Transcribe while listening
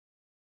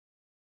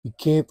You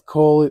can't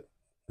call it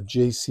a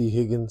J.C.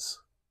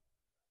 Higgins.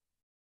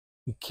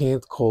 You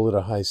can't call it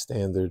a high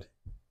standard.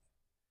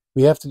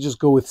 We have to just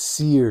go with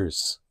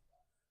Sears.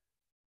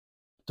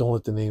 Don't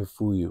let the name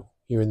fool you.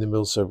 Here in the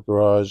Milsurp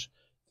Garage,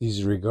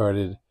 these are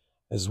regarded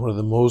as one of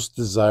the most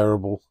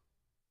desirable,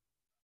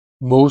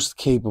 most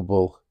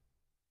capable,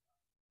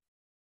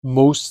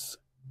 most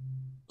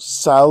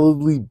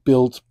solidly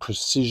built,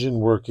 precision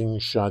working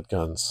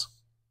shotguns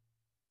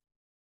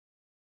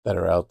that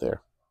are out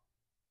there.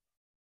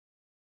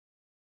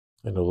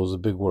 I know those are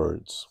big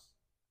words,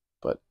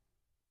 but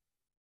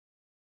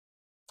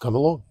come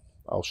along.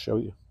 I'll show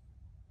you.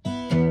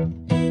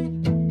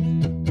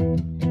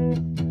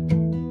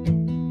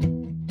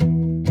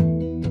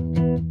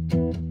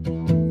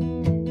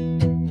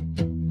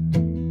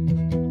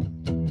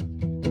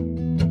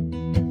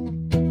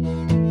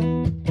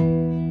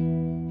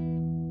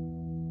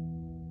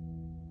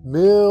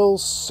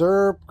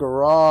 Milsurp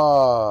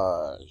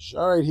Garage.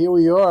 All right, here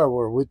we are.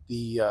 We're with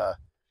the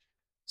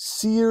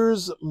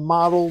Sears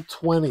Model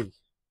 20.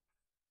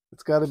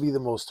 It's got to be the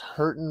most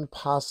hurtin'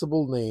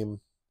 possible name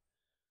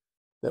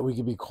that we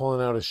could be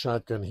calling out a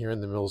shotgun here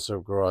in the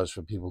Milsurp Garage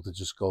for people to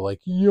just go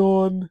like,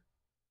 yawn.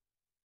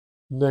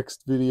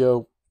 Next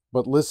video.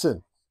 But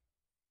listen,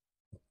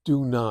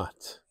 do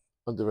not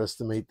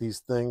underestimate these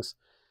things.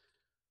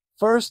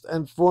 First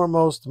and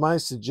foremost, my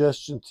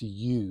suggestion to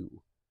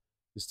you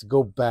is to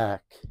go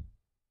back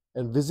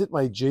and visit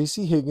my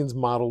J.C. Higgins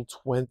Model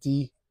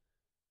 20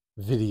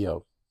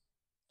 video.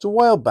 It's a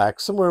while back,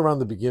 somewhere around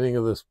the beginning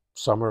of the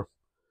summer.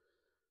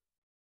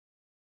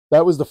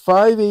 That was the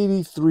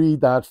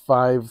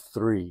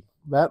 583.53.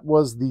 That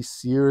was the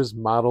Sears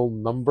model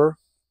number.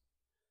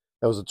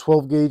 That was a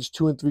 12 gauge,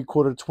 2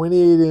 3/4,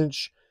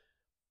 28-inch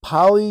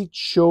poly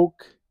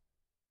choke,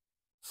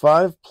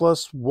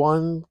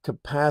 5+1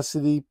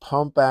 capacity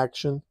pump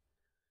action.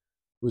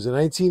 It was a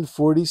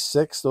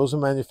 1946. Those are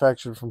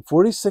manufactured from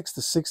 46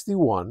 to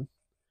 61.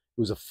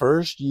 It was a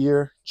first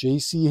year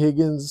J.C.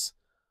 Higgins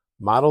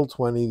Model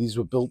 20. These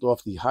were built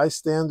off the high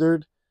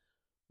standard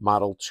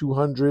Model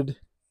 200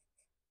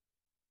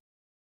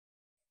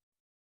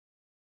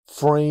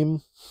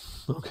 frame.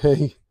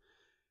 Okay.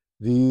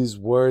 These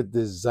were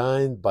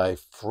designed by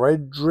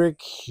Frederick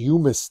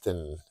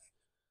Humeston.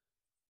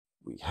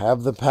 We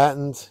have the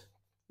patent.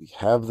 We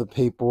have the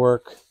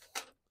paperwork.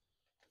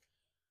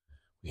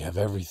 We have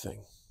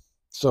everything.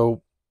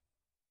 So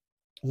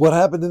what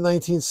happened in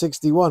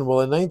 1961? Well,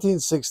 in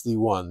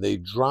 1961, they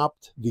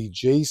dropped the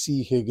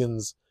J.C.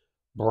 Higgins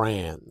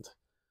brand,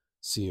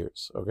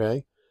 Sears,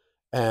 okay?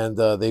 And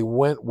they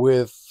went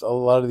with a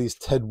lot of these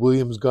Ted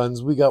Williams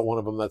guns. We got one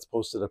of them that's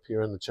posted up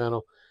here on the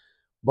channel.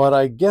 But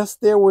I guess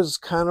there was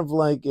kind of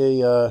like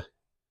a,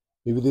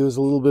 maybe there was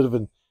a little bit of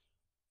an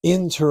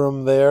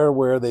interim there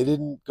where they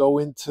didn't go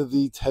into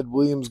the Ted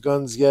Williams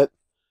guns yet.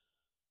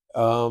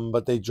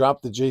 But they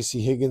dropped the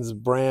J.C. Higgins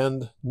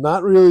brand.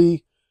 Not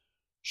really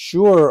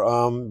sure.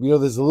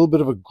 There's a little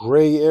bit of a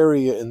gray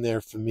area in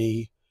there for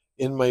me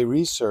in my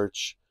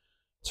research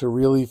to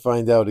really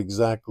find out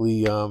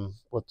exactly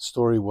what the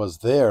story was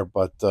there.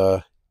 But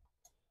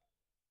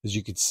as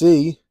you can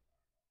see,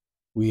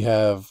 we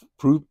have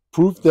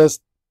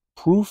proof-tested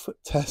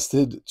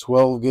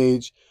 12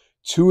 gauge,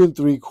 2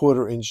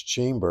 3/4 inch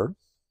chamber.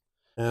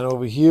 And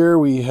over here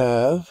we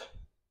have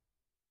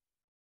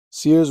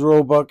Sears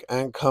Roebuck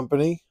and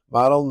Company,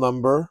 model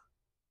number,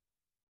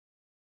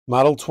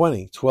 Model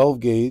 20, 12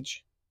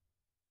 gauge.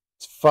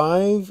 It's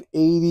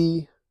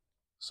 580,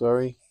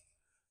 sorry,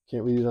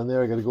 can't read it on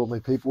there. I got to go with my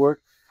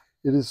paperwork.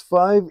 It is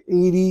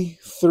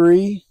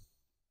 583,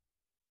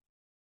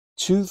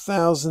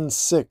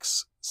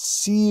 2006,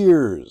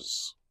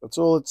 Sears. That's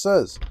all it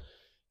says.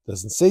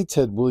 Doesn't say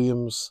Ted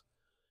Williams.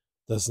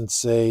 Doesn't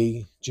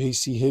say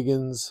J.C.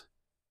 Higgins.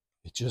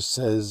 It just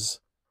says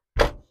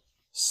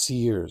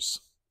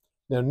Sears.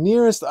 Now,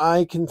 nearest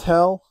I can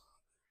tell,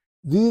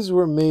 these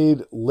were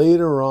made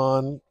later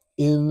on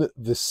in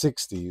the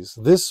 60s.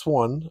 This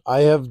one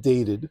I have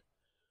dated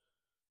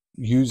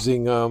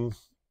using the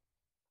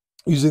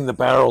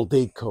barrel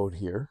date code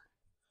here.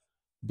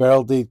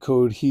 Barrel date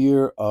code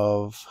here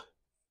of,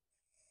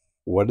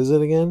 what is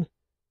it again?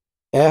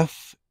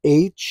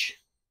 FH.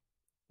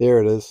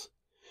 There it is.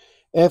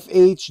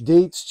 FH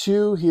dates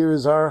to, here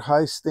is our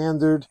high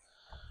standard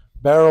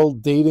barrel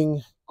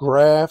dating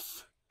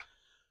graph.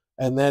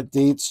 And that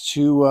dates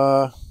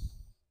to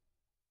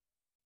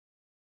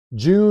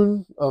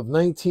June of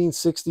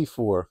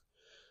 1964.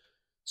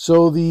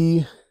 So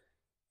the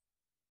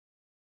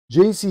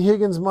J.C.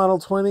 Higgins Model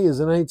 20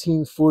 is a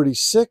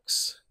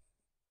 1946.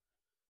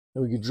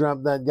 And we could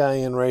drop that guy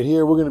in right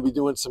here. We're going to be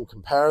doing some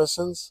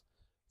comparisons.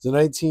 It's a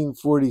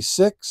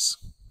 1946.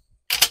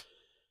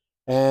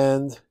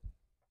 And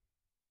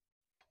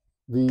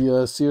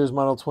the Sears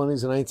Model 20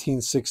 is a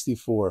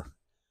 1964.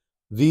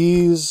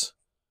 These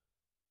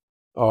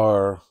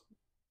are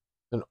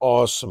an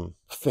awesome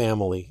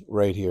family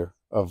right here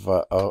of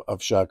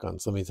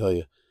shotguns, let me tell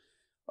you.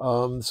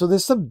 So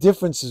there's some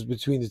differences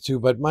between the two,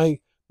 but my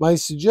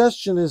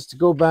suggestion is to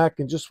go back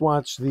and just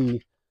watch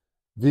the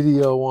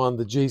video on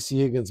the JC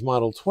Higgins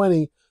Model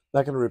 20.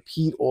 Not going to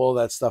repeat all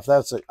that stuff.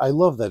 I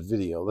love that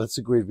video. That's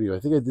a great video. I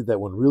think I did that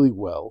one really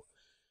well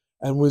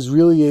and was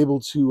really able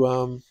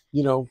to,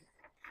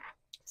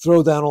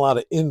 throw down a lot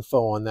of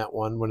info on that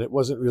one when it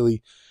wasn't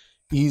really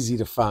easy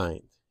to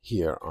find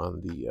here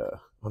on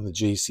the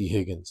JC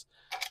Higgins.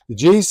 The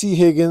JC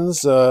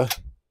Higgins,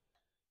 if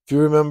you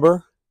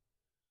remember,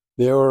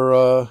 there were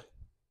a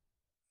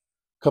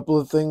couple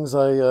of things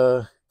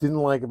I didn't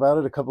like about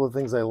it, a couple of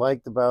things I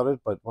liked about it.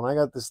 But when I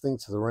got this thing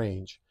to the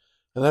range,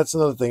 and that's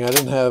another thing, I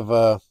didn't have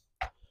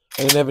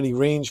any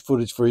range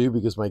footage for you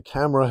because my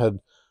camera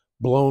had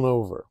blown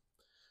over.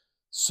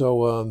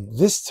 So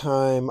this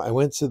time I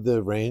went to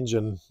the range,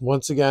 and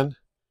once again,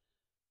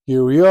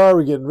 here we are.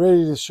 We're getting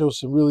ready to show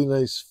some really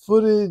nice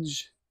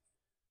footage.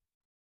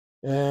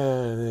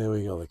 And there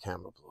we go, the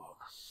camera blew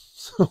over.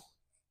 So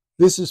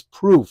this is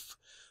proof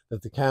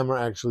that the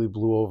camera actually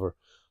blew over.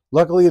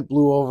 Luckily, it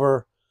blew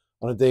over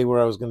on a day where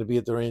I was going to be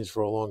at the range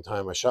for a long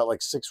time. I shot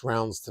like 6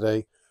 rounds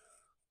today,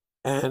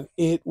 and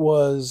they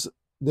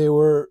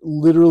were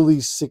literally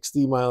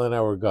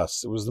 60-mile-an-hour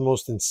gusts. It was the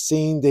most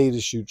insane day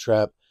to shoot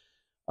trap.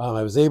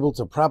 I was able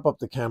to prop up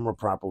the camera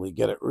properly,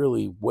 get it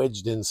really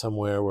wedged in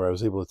somewhere where I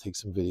was able to take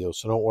some video.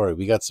 So don't worry,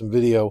 we got some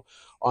video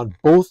on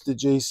both the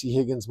JC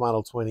Higgins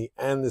Model 20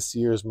 and the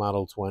Sears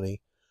Model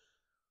 20.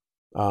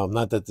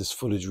 Not that this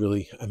footage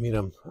really,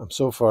 I'm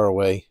so far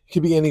away. It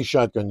could be any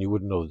shotgun, you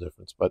wouldn't know the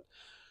difference. But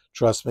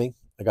trust me,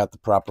 I got the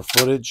proper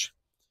footage.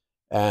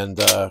 And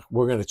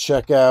we're going to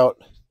check out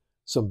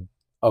some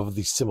of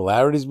the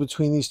similarities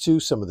between these two,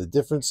 some of the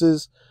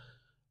differences,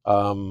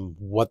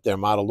 what they're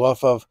modeled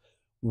off of.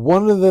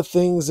 One of the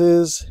things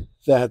is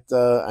that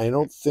I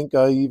don't think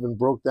I even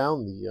broke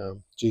down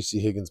the JC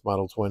Higgins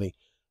Model 20.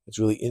 It's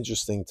really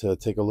interesting to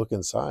take a look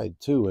inside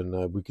too,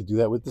 and we could do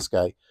that with this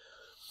guy.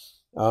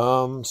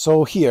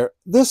 So here,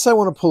 this I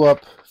want to pull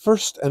up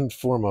first and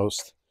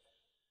foremost.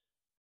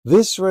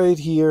 This right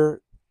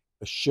here,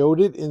 I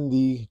showed it in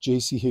the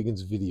JC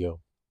Higgins video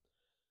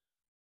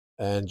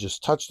and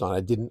just touched on it.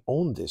 I didn't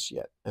own this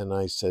yet, and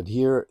I said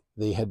here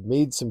they had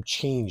made some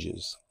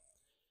changes.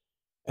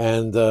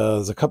 And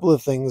there's a couple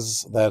of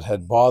things that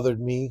had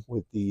bothered me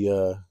with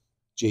the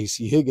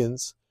JC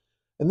Higgins.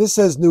 And this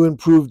says new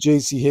improved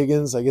JC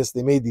Higgins. I guess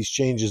they made these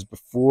changes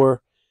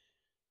before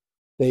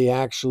they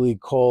actually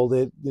called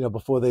it,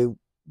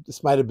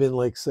 this might have been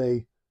like,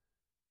 say,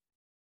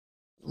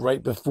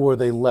 right before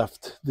they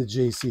left the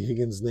JC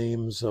Higgins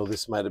name. So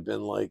this might have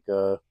been like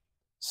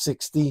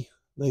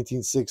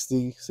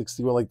 1960,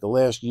 61, like the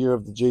last year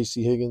of the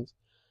JC Higgins.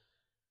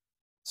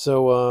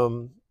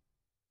 So,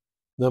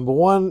 number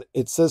one,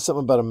 it says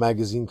something about a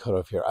magazine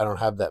cutoff here. I don't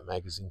have that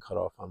magazine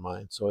cutoff on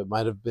mine. So it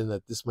might have been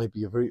that this might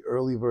be a very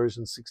early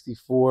version,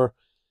 64.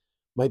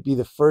 Might be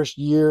the first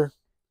year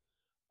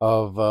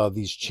of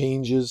these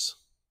changes.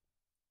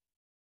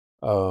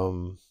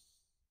 But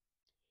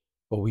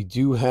we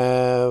do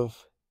have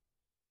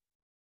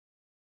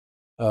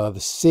the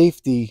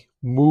safety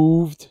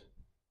moved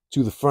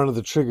to the front of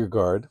the trigger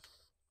guard.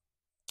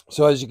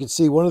 So as you can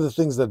see, one of the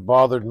things that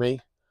bothered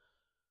me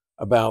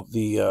about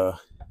the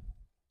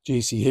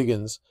JC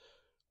Higgins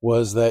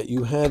was that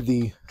you had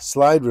the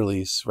slide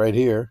release right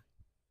here,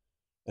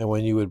 and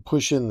when you would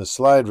push in the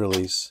slide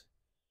release,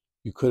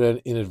 you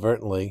could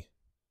inadvertently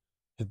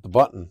hit the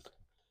button,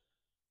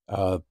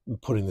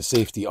 putting the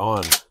safety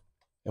on.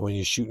 And when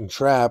you're shooting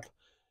trap,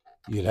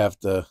 you'd have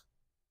to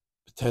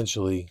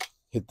potentially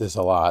hit this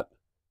a lot,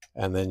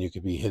 and then you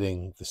could be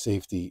hitting the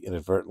safety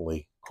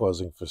inadvertently,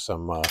 causing for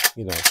some,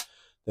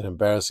 that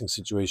embarrassing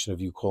situation of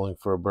you calling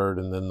for a bird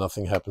and then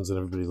nothing happens and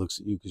everybody looks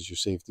at you because your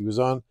safety was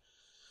on.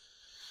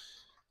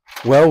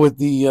 Well, with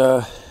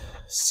the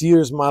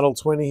Sears Model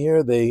 20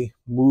 here, they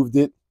moved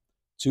it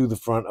to the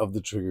front of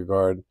the trigger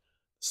guard.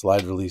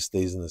 Slide release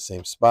stays in the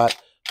same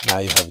spot. Now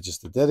you have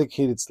just a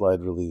dedicated slide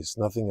release,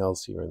 nothing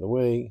else here in the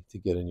way to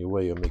get in your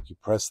way or make you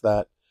press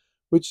that,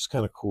 which is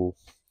kind of cool.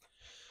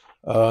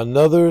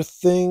 Another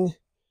thing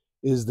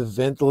is the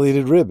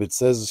ventilated rib. It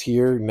says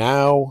here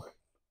now,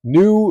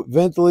 new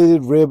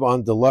ventilated rib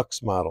on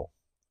deluxe model.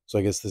 So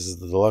I guess this is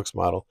the deluxe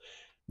model.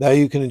 Now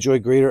you can enjoy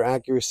greater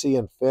accuracy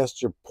and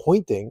faster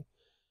pointing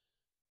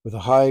with a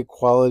high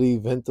quality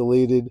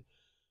ventilated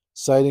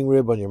sighting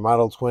rib on your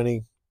Model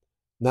 20.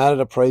 Not at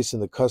a price in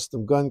the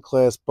custom gun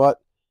class, but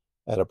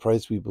at a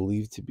price we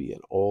believe to be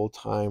an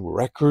all-time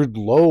record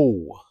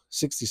low,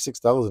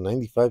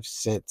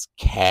 $66.95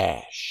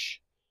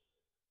 cash.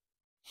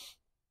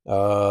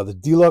 The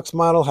deluxe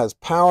model has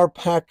power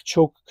pack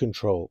choke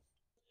control.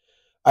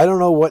 I don't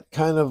know what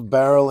kind of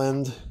barrel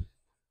end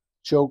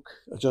choke,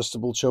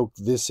 adjustable choke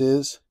this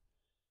is.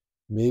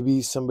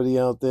 Maybe somebody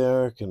out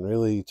there can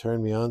really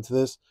turn me on to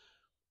this.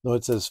 No,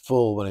 it says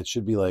full when it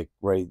should be like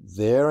right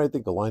there, I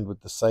think, aligned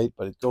with the sight,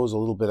 but it goes a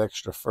little bit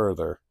extra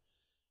further.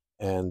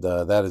 And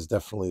that is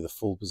definitely the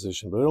full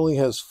position. But it only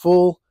has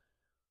full,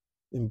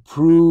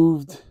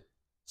 improved,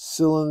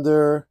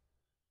 cylinder,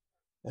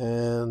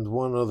 and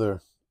one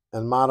other,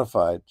 and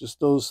modified.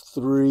 Just those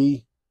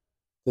 3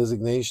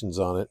 designations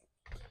on it.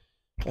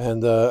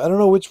 And I don't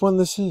know which one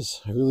this is.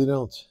 I really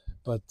don't.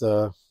 But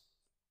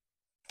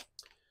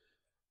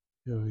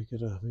we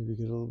could maybe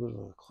get a little bit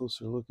of a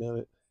closer look at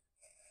it.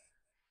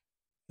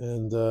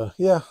 And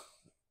yeah,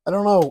 I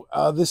don't know.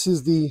 This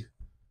is the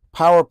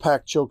power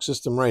pack choke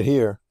system right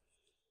here.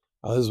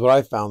 This is what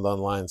I found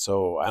online,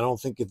 so I don't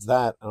think it's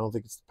that. I don't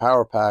think it's the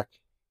power pack.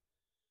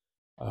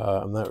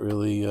 I'm not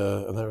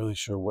really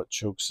sure what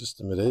choke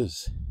system it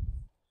is,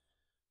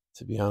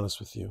 to be honest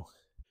with you.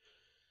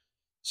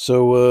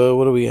 So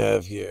what do we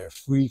have here?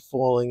 Free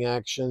falling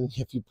action.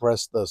 If you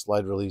press the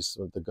slide release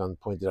with the gun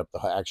pointed up, the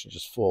action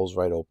just falls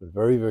right open.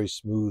 Very, very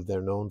smooth.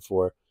 They're known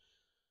for.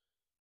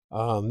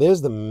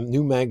 There's the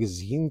new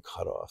magazine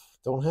cutoff.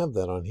 Don't have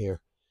that on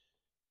here.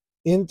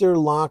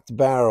 Interlocked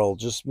barrel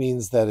just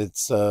means that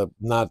it's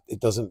not,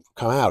 it doesn't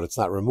come out. It's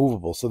not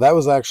removable. So that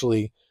was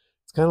actually,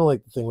 it's kind of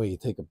like the thing where you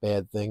take a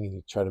bad thing and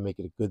you try to make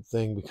it a good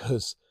thing,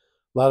 because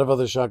a lot of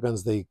other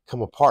shotguns, they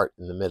come apart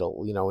in the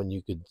middle, you know, and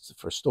you could,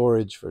 for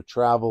storage, for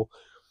travel.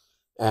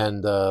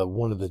 And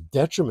one of the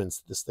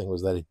detriments of this thing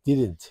was that it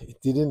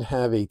didn't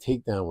have a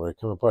takedown where it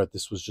came apart.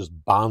 This was just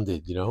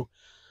bonded, you know.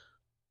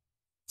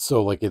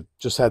 So like it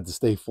just had to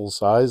stay full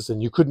size,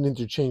 and you couldn't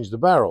interchange the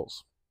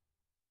barrels.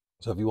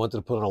 So if you wanted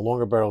to put on a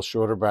longer barrel,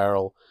 shorter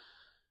barrel,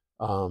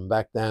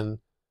 back then,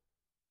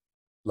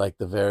 like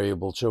the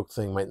variable choke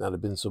thing might not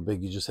have been so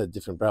big. You just had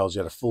different barrels. You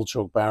had a full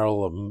choke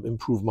barrel, an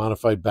improved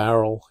modified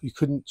barrel. You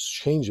couldn't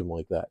change them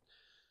like that.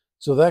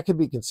 So that could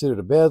be considered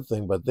a bad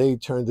thing, but they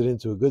turned it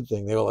into a good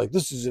thing. They were like,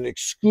 this is an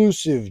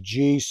exclusive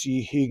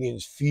J.C.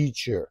 Higgins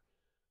feature.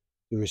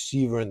 The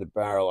receiver and the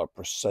barrel are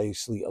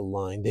precisely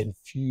aligned and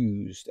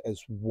fused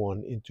as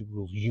one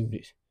integral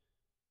unit.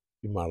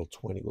 Your Model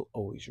 20 will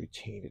always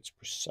retain its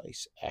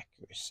precise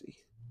accuracy.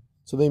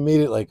 So they made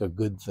it like a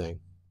good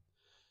thing,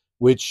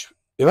 which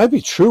it might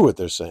be true what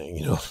they're saying.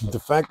 You know, the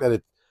fact that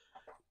it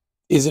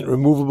isn't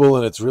removable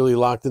and it's really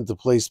locked into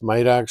place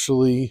might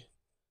actually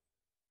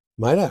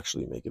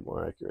make it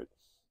more accurate.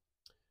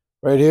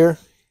 Right here,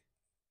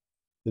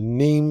 the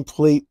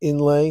nameplate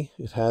inlay,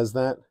 it has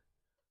that.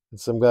 And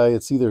some guy,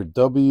 it's either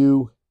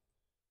WH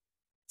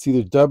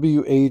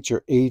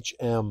or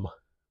HM,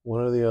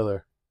 one or the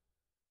other.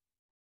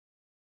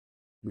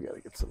 We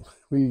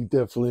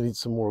definitely need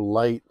some more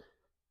light.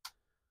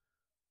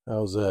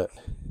 How's that?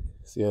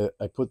 See,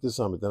 I put this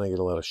on, but then I get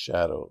a lot of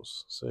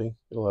shadows. See?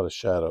 Get a lot of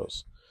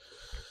shadows.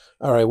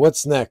 All right,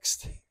 what's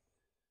next?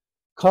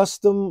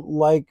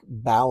 Custom-like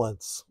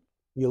balance.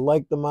 You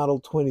like the Model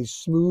 20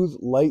 smooth,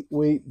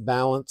 lightweight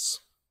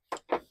balance.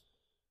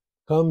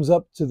 Comes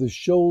up to the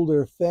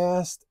shoulder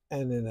fast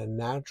and in a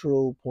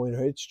natural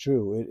pointer. It's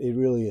true. It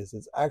really is.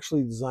 It's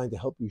actually designed to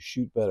help you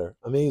shoot better.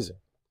 Amazing.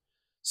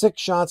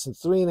 6 shots in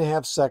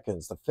 3.5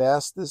 seconds, the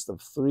fastest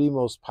of 3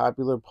 most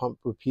popular pump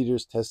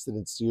repeaters tested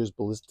in Sears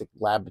Ballistic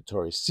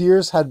Laboratories.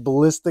 Sears had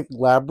ballistic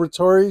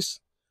laboratories?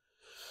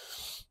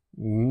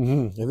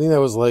 I think that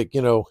was like,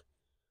 you know,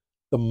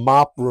 the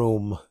mop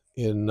room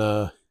in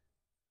the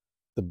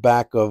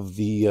back of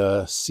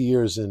the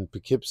Sears in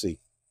Poughkeepsie.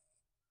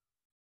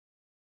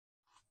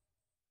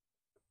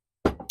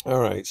 All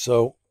right,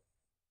 so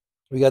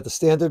we got the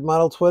standard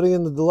Model 20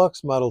 and the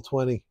deluxe Model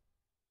 20.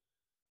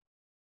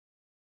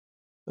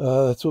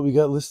 That's what we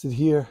got listed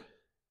here.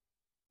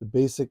 The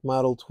basic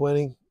Model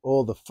 20,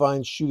 all the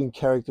fine shooting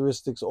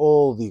characteristics,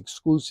 all the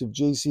exclusive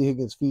J.C.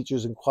 Higgins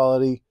features and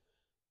quality,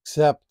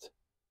 except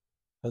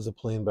has a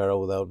plain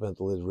barrel without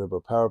ventilated rib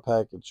or power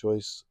pack, a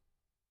choice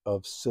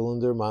of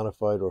cylinder,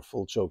 modified, or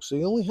full choke. So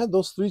you only had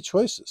those 3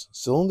 choices,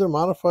 cylinder,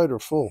 modified, or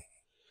full.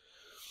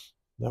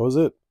 That was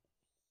it.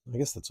 I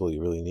guess that's all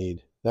you really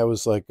need. That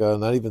was like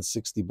not even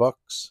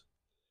 $60,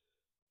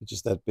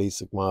 just that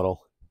basic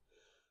model.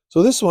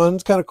 So this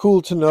one's kind of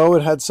cool to know.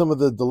 It had some of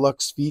the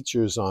deluxe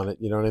features on it.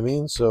 You know what I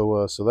mean?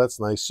 So so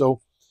that's nice.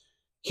 So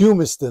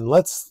Humeston,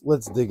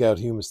 let's dig out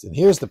Humeston.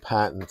 Here's the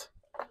patent.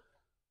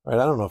 All right,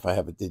 I don't know if I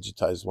have a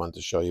digitized one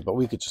to show you, but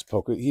we could just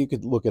poke it. You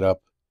could look it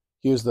up.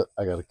 Here's the.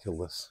 I gotta kill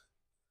this.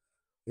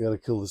 I gotta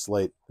kill this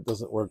light. It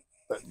doesn't work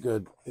that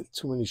good.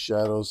 Too many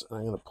shadows. And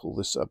I'm gonna pull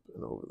this up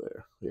and over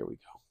there. Here we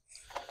go.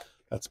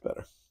 That's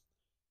better.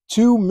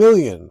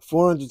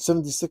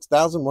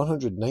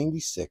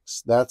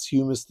 2,476,196. That's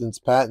Humeston's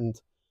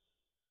patent.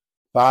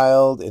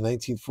 Filed in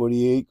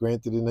 1948,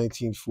 granted in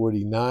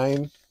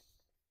 1949.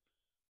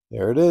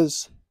 There it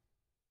is.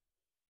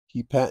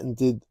 He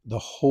patented the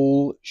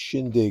whole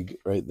shindig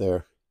right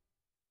there.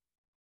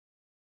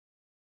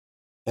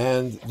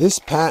 And this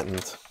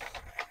patent,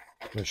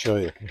 I'll show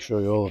you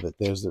all of it.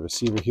 There's the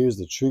receiver. Here's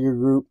the trigger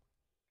group,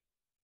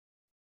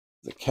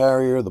 the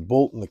carrier, the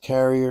bolt and the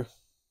carrier.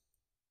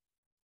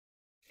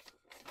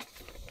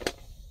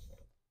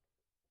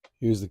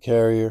 Here's the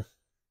carrier,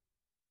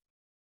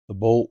 the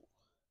bolt,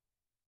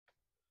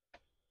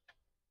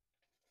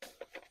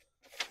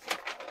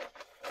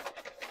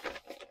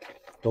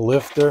 the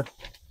lifter,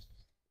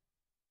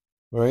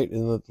 right?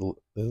 Isn't that the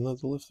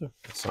lifter?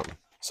 It's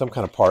some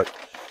kind of part.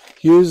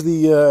 Here's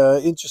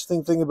the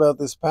interesting thing about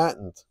this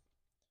patent.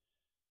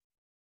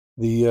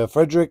 The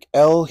Frederick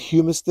L.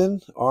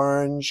 Humeston,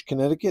 Orange,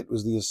 Connecticut,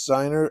 was the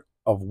assigner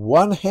of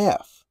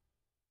 1/2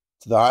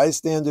 to the High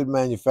Standard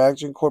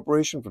Manufacturing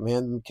Corporation from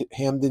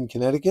Hamden,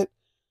 Connecticut,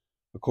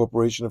 a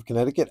corporation of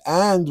Connecticut,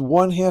 and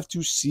 1/2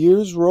 to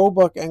Sears,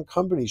 Roebuck and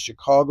Company,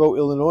 Chicago,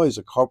 Illinois,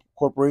 a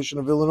corporation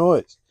of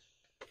Illinois.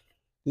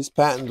 This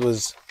patent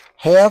was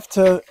half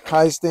to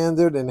High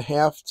Standard and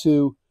half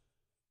to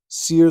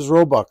Sears,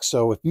 Roebuck.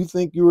 So if you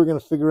think you were going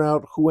to figure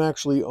out who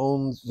actually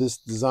owns this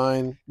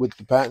design with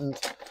the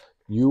patent,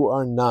 you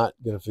are not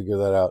going to figure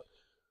that out.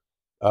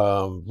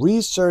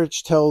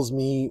 Research tells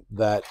me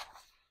that,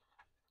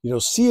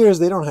 Sears,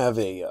 they don't have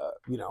a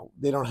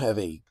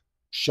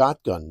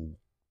shotgun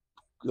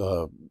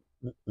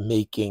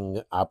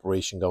making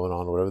operation going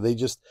on or whatever. They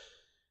just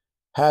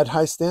had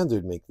High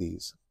Standard make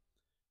these.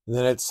 And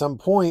then at some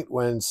point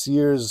when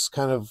Sears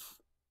kind of,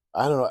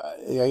 I don't know,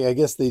 I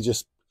guess they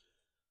just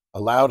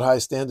allowed High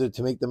Standard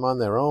to make them on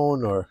their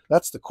own, or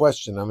that's the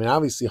question. I mean,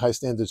 obviously High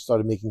Standard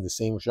started making the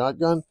same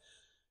shotgun.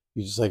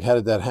 You're just like, how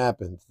did that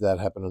happen? Did that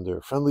happen under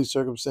friendly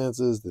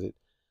circumstances? Did it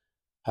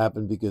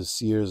happen because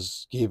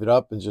Sears gave it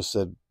up and just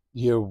said,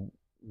 here,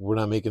 we're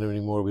not making it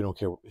anymore. We don't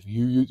care. If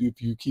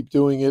you keep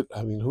doing it,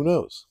 I mean, who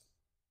knows?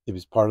 If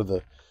it's part of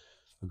the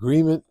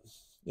agreement,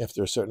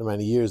 after a certain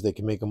amount of years, they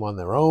can make them on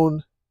their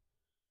own.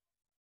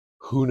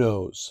 Who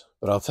knows?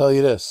 But I'll tell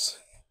you this.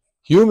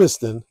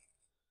 Humeston,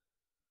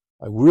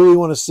 I really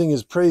want to sing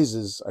his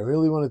praises. I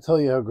really want to tell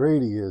you how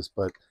great he is,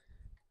 but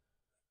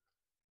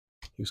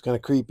he was kind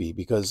of creepy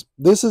because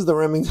this is the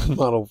Remington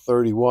Model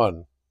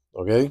 31,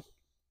 okay?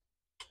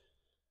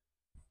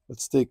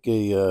 Let's take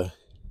a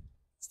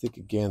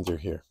gander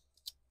here.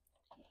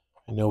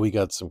 I know we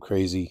got some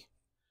crazy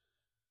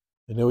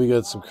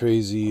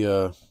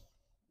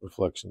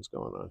reflections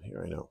going on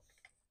here. I know.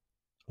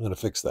 I'm going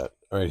to fix that.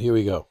 All right, here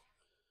we go.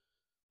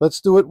 Let's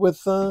do it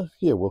with,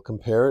 here, we'll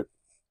compare it.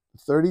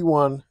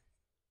 31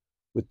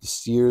 with the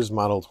Sears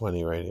Model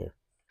 20 right here.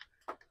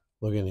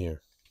 Look in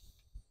here.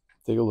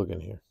 Take a look in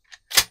here.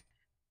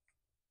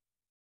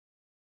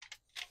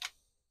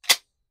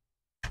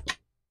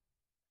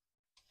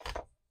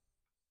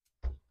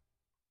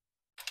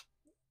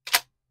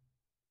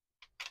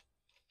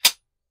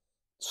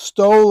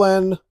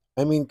 Stolen.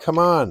 I mean, come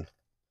on.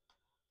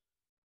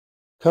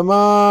 Come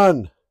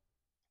on.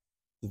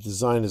 The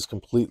design is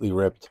completely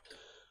ripped.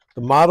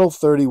 The Model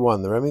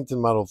 31, the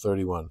Remington Model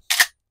 31.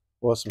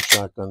 Awesome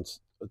shotguns,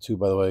 too,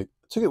 by the way. I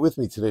took it with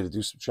me today to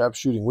do some trap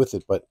shooting with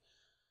it, but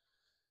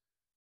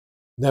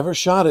never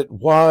shot it.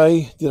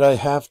 Why did I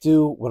have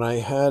to? When I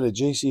had a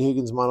J.C.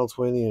 Higgins Model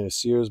 20 and a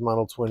Sears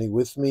Model 20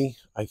 with me,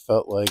 I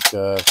felt like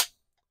I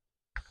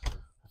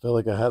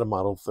had a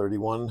Model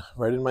 31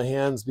 right in my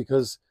hands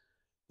because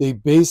they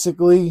did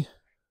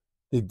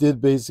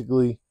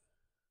basically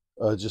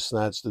just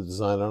snatch the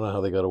design. I don't know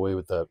how they got away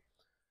with that.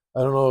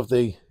 I don't know if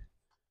they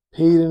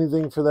paid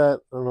anything for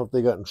that. I don't know if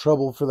they got in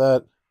trouble for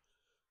that.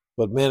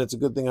 But man, it's a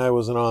good thing I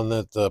wasn't on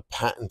that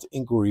patent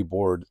inquiry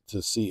board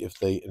to see if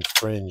they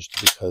infringed,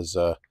 because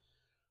I've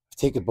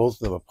taken both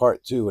of them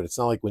apart too. And it's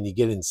not like when you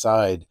get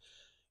inside,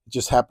 it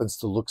just happens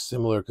to look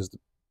similar because the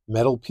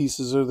metal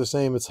pieces are the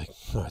same.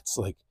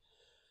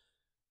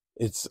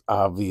 It's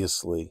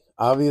obviously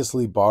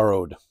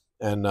borrowed.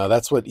 And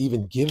that's what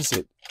even gives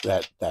it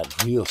that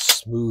real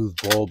smooth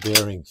ball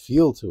bearing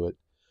feel to it.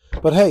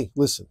 But hey,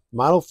 listen,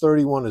 Model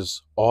 31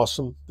 is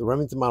awesome. The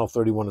Remington Model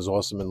 31 is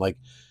awesome. And like,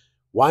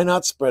 why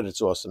not spread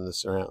its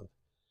awesomeness around?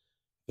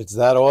 It's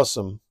that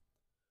awesome.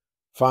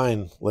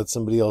 Fine, let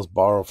somebody else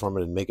borrow from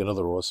it and make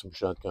another awesome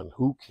shotgun.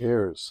 Who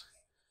cares?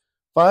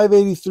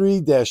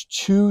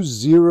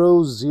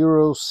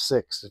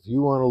 583-2006, if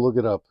you want to look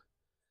it up.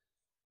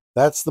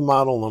 That's the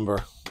model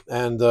number.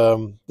 And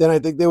then I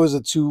think there was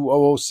a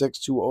 2006,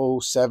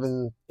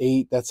 2007,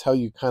 8. That's how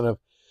you kind of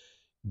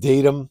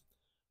date them.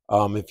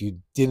 If you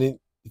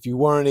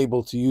weren't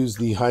able to use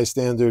the High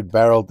Standard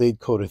barrel date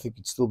code, I think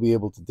you'd still be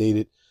able to date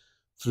it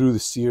through the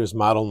Sears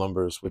model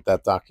numbers with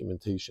that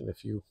documentation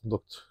if you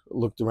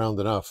looked around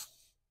enough.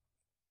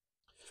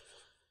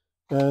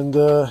 And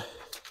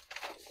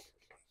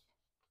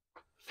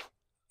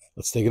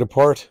let's take it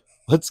apart.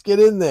 Let's get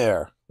in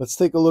there. Let's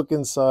take a look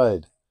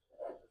inside.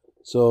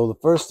 So the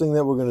first thing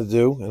that we're going to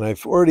do, and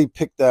I've already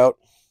picked out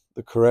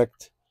the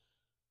correct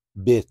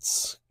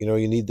bits.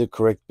 You need the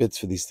correct bits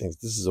for these things.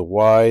 This is a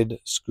wide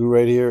screw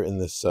right here in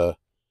this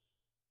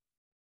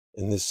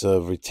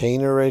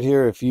retainer right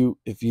here. If you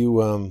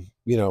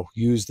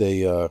used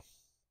the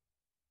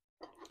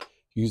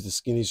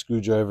skinny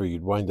screwdriver,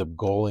 you'd wind up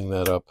galling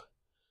that up.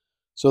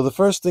 So the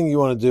first thing you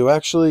want to do,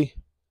 actually,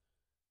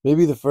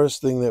 maybe the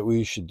first thing that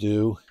we should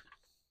do.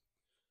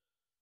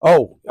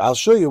 Oh, I'll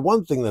show you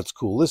one thing that's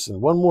cool.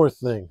 Listen, one more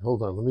thing.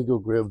 Hold on, let me go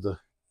grab the. I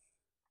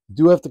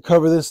do have to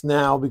cover this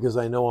now because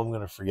I know I'm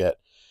going to forget.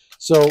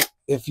 So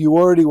if you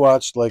already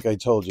watched, like I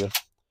told you,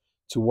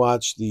 to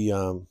watch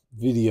the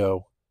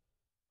video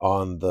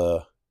on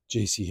the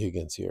J.C.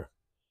 Higgins here,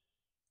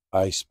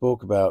 I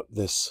spoke about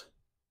this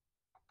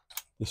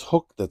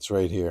hook that's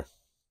right here.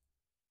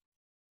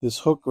 This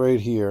hook right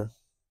here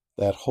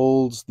that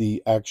holds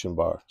the action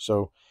bar.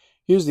 So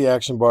here's the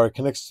action bar. It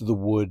connects to the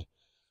wood.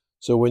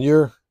 So when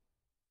you're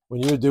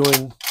when you're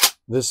doing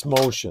this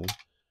motion,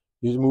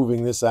 you're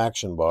moving this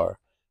action bar.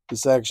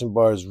 This action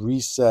bar is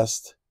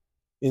recessed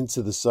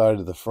into the side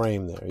of the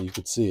frame there. You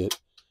could see it.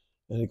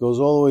 And it goes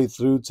all the way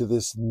through to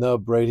this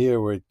nub right here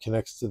where it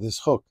connects to this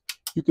hook.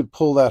 You could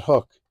pull that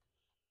hook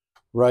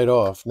right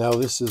off. Now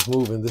this is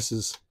moving. This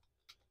is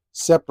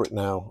separate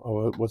now.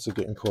 Oh, what's it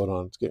getting caught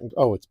on? It's getting,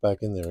 oh, it's back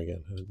in there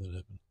again. How did that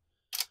happen?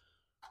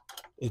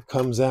 It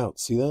comes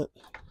out. See that?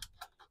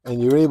 And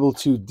you're able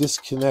to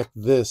disconnect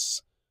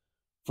this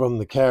from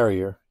the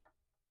carrier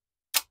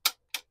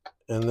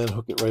and then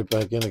hook it right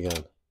back in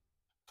again.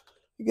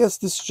 I guess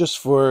this is just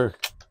for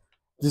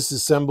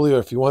disassembly, or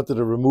if you wanted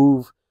to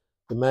remove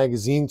the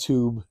magazine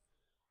tube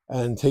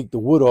and take the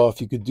wood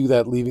off, you could do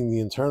that leaving the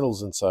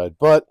internals inside.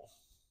 But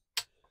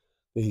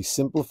they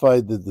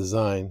simplified the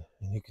design,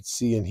 and you could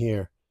see in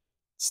here,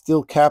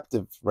 still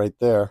captive right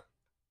there,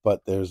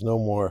 but there's no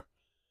more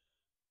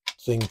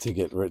thing to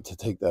get rid to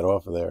take that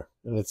off of there.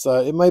 And it's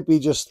it might be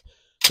just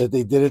that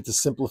they did it to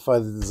simplify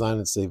the design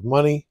and save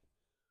money,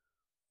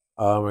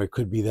 or it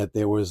could be that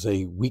there was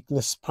a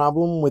weakness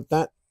problem with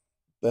that,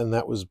 then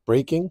that was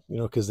breaking, you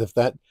know, because if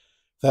that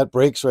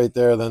breaks right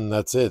there, then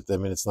that's it. I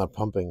mean, it's not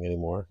pumping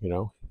anymore, you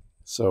know.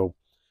 So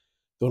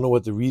don't know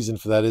what the reason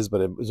for that is,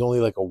 but it was only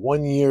like a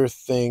 1-year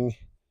thing,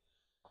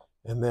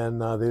 and then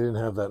they didn't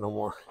have that no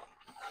more,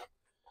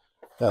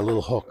 that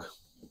little hook.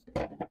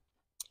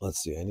 Let's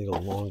see, I need a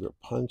longer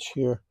punch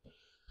here.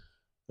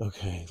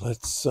 Okay,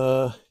 let's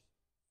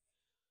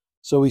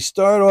so we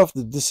start off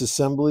the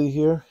disassembly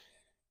here,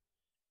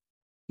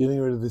 getting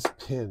rid of this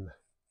pin.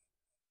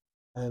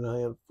 And I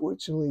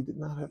unfortunately did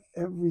not have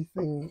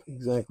everything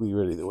exactly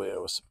ready the way I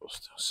was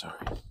supposed to.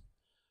 Sorry.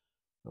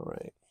 All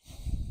right.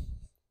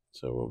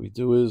 So what we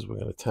do is we're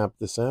going to tap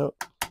this out.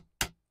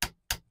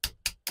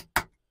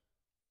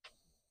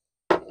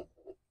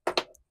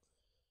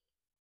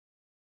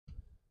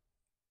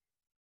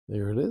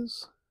 There it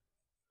is.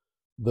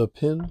 The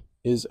pin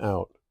is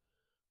out.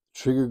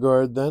 Trigger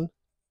guard then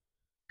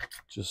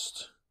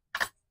just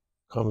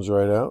comes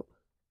right out.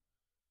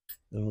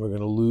 And we're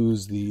going to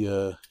lose the...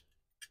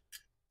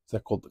 is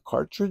that called the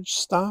cartridge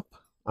stop?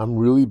 I'm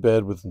really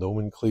bad with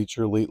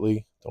nomenclature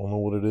lately. Don't know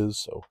what it is,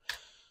 so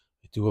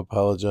I do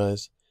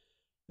apologize.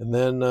 And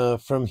then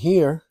from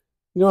here,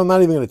 you know, I'm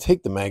not even going to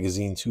take the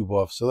magazine tube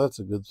off, so that's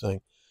a good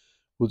thing.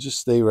 We'll just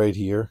stay right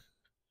here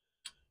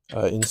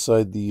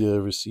inside the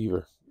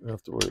receiver. You don't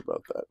have to worry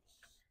about that.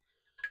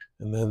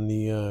 And then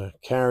the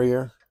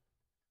carrier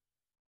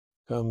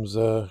comes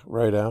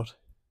right out.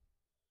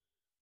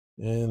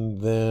 And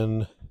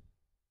then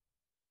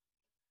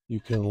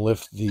you can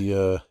lift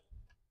the...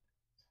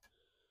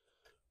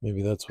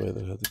 maybe that's why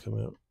that had to come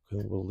out.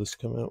 Will this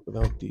come out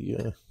without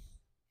the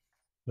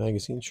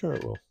magazine? Sure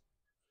it will.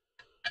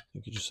 I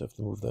think you just have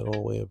to move that all the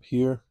way up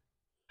here.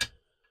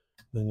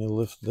 Then you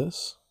lift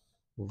this.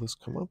 Will this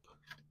come up?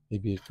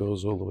 Maybe it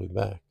goes all the way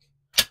back.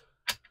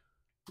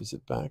 Is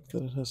it back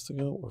that it has to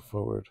go, or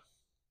forward?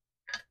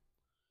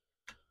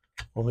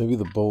 Or maybe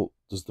the bolt,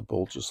 does the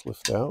bolt just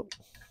lift out?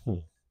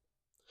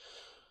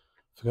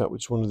 Forgot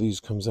which one of these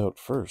comes out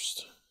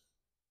first.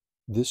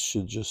 This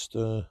should just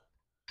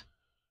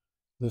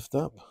lift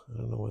up. I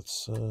don't know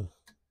what's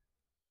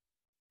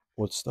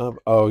stop.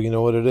 Oh, you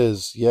know what it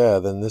is? Yeah,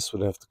 then this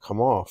would have to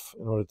come off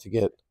in order to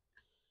get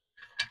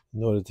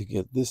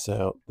this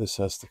out. This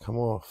has to come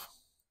off.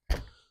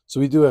 So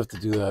we do have to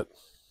do that.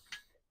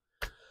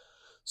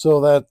 So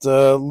that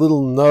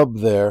little nub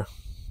there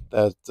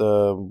that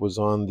was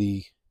on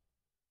the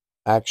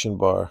action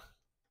bar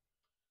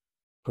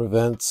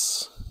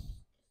prevents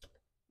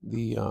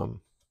the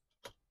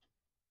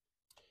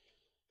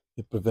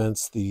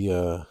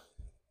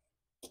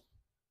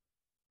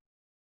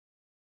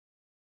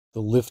the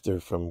lifter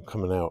from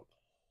coming out.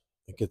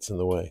 It gets in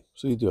the way.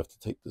 So you do have to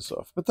take this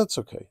off. But that's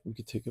okay. We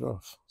could take it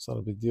off. It's not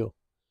a big deal.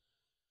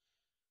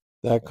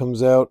 That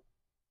comes out.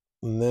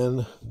 And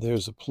then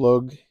there's a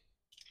plug.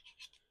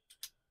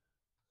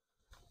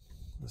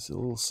 There's a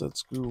little set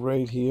screw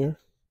right here.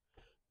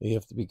 You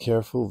have to be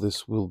careful.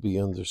 This will be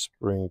under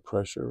spring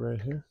pressure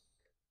right here.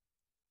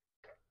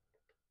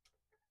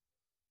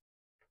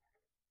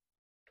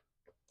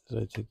 Did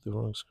I take the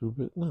wrong screw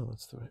bit? No,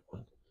 that's the right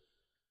one.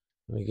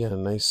 And again, a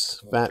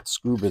nice fat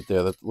screw bit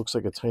there that looks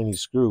like a tiny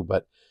screw,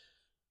 but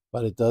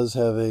it does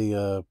have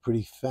a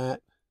pretty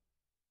fat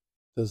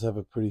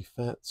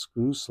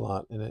screw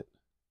slot in it.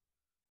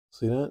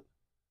 See that?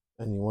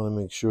 And you want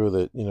to make sure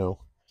that, you know,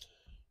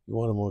 you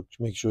want to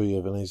make sure you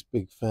have a nice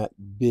big fat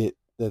bit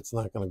that's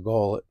not going to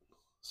gall it.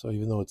 So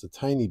even though it's a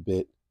tiny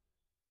bit,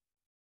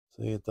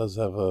 see, it does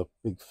have a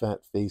big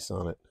fat face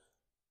on it.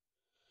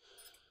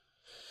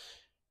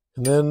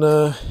 And then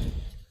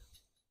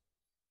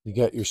you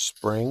got your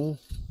spring,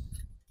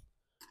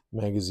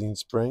 magazine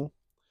spring.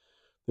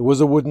 There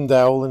was a wooden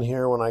dowel in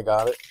here when I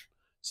got it.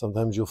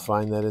 Sometimes you'll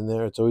find that in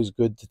there. It's always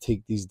good to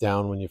take these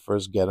down when you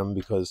first get them,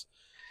 because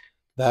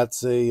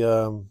that's a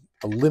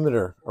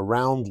limiter, a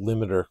round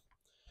limiter.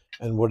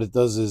 And what it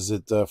does is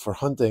it for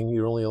hunting,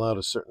 you're only allowed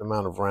a certain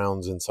amount of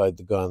rounds inside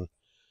the gun.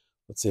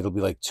 Let's say it'll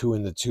be like 2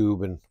 in the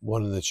tube and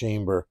 1 in the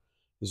chamber.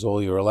 is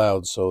all you're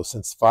allowed. So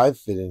since 5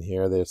 fit in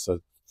here, there's a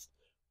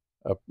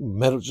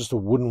metal, just a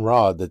wooden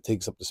rod that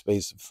takes up the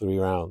space of 3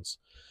 rounds.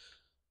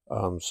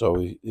 So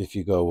if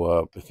you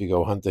go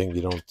hunting,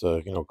 you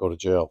don't go to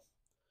jail.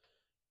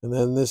 And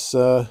then this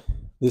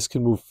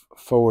can move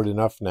forward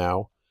enough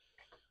now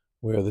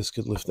where this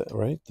could lift it,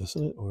 right?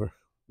 Doesn't it? Or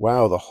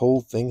wow, the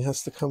whole thing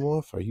has to come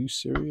off. Are you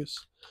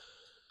serious?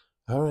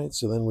 All right,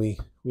 so then we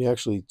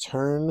actually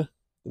turn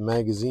the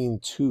magazine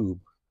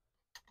tube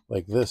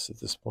like this at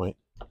this point.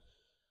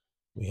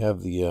 We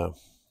have the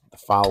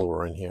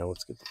follower in here.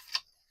 Let's get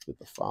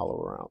the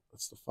follower out.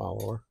 That's the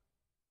follower.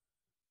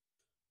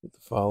 Get the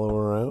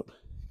follower out.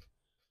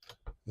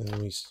 Then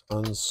we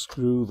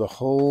unscrew the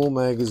whole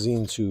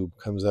magazine tube,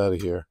 comes out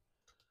of here.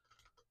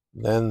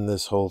 Then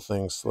this whole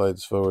thing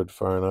slides forward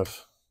far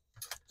enough,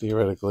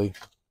 theoretically,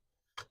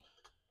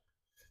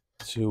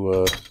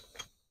 to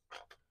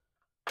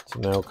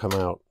now come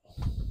out.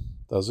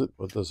 Does it,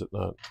 or does it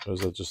not? Or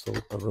is that just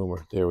a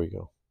rumor? There we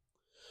go.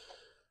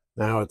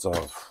 Now it's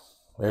off.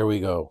 There we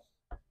go.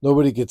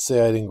 Nobody could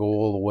say I didn't go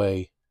all the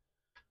way.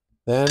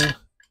 Then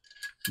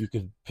you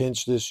could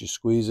pinch this, you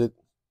squeeze it.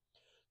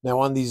 Now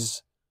on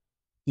these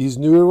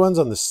newer ones,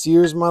 on the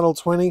Sears Model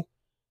 20,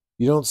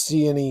 you don't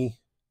see any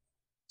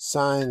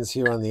signs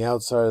here on the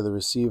outside of the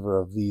receiver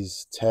of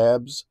these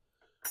tabs.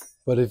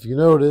 But if you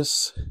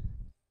notice,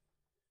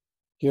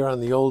 here on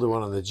the older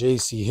one, on the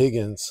JC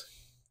Higgins,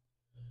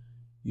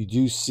 you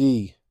do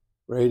see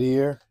right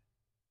here.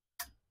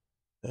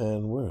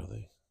 And where are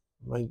they?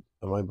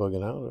 Am I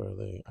bugging out, or are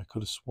they? I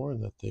could have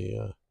sworn that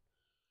they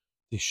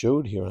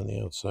showed here on the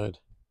outside.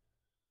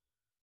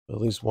 At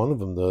least one of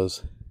them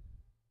does.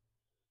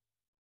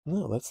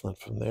 No, that's not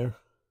from there.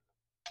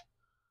 I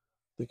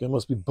think I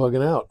must be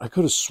bugging out. I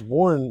could have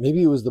sworn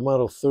maybe it was the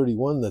Model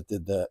 31 that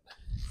did that.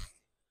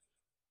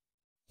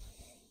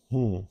 I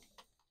don't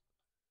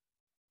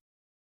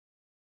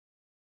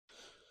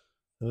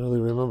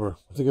really remember.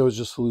 I think I was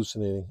just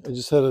hallucinating. I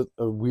just had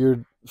a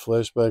weird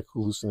flashback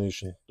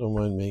hallucination. Don't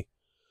mind me.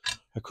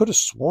 I could have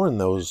sworn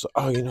those.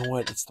 Oh, you know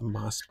what? It's the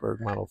Mossberg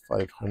Model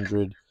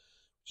 500,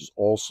 which is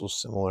also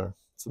similar.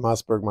 It's the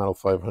Mossberg Model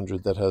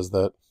 500 that has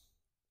that.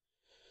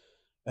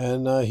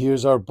 And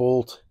here's our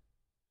bolt.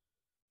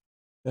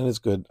 And it's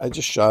good. I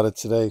just shot it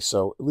today,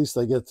 so at least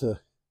I get to... It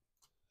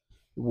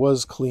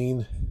was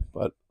clean,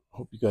 but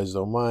hope you guys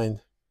don't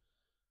mind.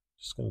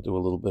 Just going to do a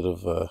little bit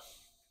of...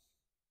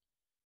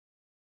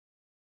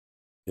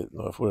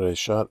 what did I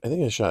shot? I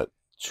think I shot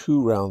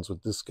 2 rounds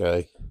with this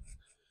guy.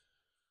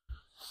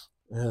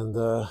 And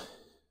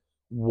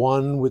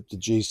 1 with the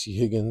JC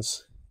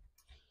Higgins.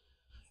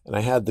 And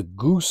I had the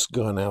Goose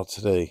gun out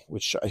today,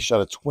 which I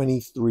shot a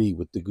 23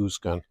 with the Goose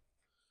gun.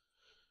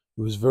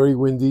 It was very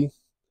windy.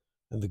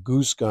 And the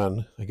Goose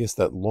gun, I guess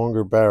that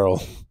longer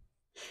barrel,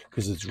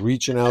 because it's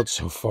reaching out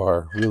so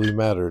far, really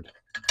mattered.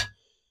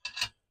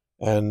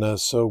 And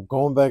so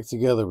going back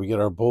together, we get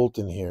our bolt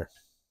in here.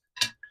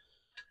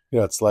 You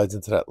know, it slides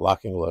into that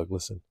locking lug.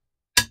 Listen.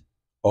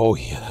 Oh,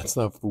 yeah, that's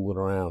not fooling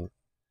around.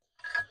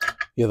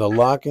 Yeah, the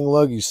locking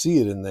lug, you see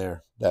it in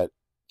there. That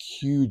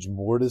huge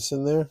mortise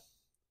in there.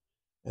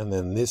 And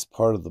then this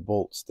part of the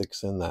bolt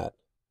sticks in that.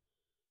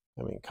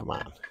 I mean, come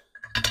on.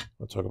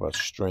 We'll talk about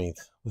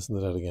strength. Listen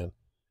to that again.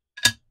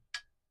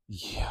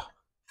 Yeah.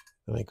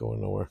 That ain't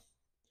going nowhere.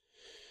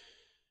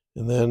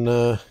 And then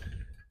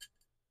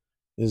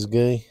this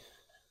guy.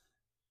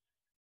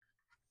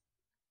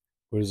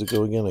 Where does it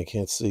go again? I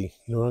can't see.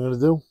 You know what I'm going to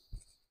do?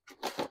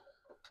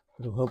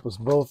 It'll help us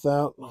both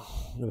out.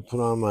 I'm going to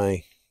put on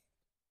my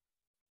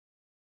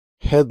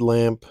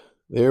headlamp.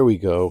 There we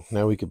go.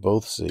 Now we can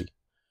both see.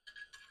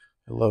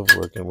 I love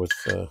working with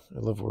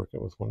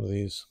one of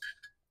these.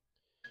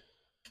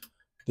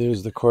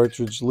 There's the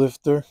cartridge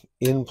lifter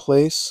in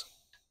place.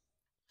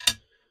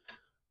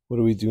 What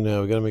do we do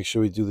now? We got to make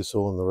sure we do this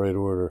all in the right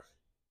order.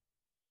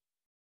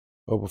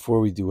 Oh, before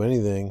we do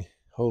anything,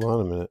 hold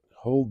on a minute.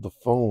 Hold the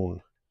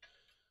phone.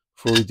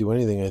 Before we do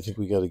anything, I think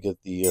we got to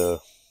get the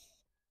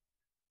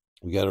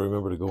we got to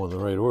remember to go in the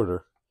right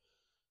order.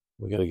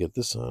 We got to get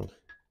this on.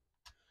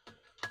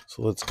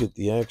 So let's get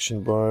the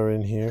action bar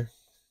in here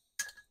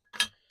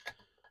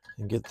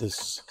and get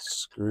this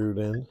screwed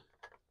in.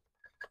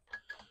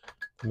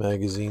 The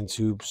magazine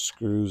tube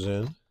screws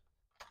in.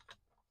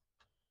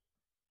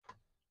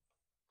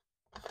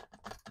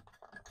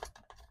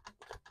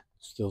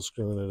 Still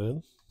screwing it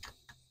in.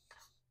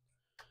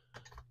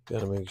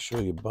 Got to make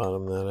sure you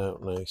bottom that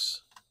out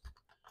nice.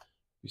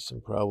 Be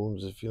some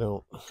problems if you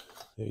don't.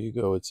 There you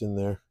go, it's in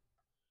there.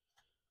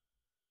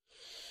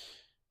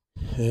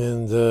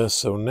 And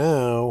so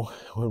now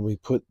when we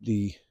put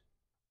the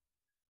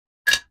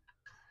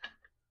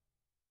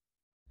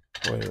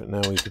wait a minute,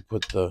 now we could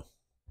put the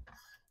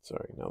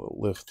now the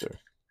lifter,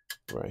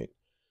 right?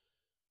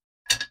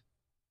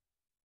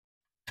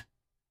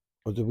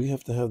 Or do we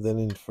have to have that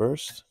in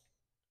first?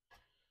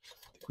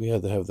 I think we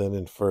had to have that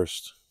in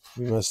first.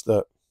 We messed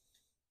up.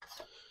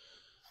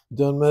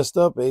 Done messed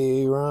up,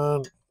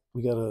 Aaron.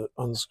 We gotta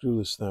unscrew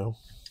this now.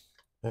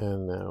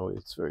 And now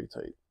it's very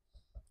tight.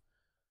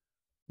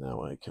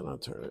 Now I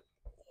cannot turn it.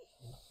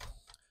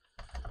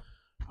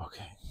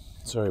 Okay,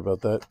 sorry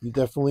about that. You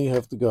definitely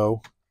have to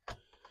go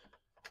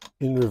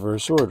in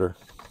reverse order.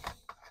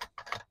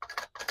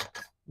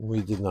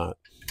 We did not.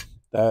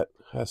 That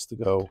has to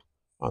go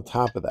on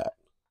top of that.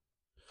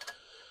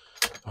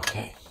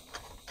 Okay.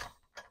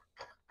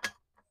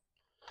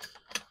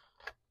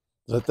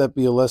 Let that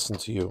be a lesson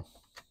to you.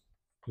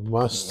 You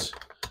must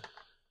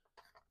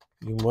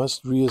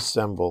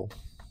reassemble.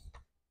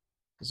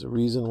 There's a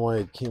reason why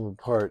it came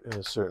apart in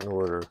a certain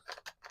order.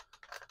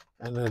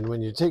 And then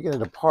when you're taking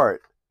it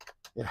apart,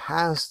 it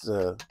has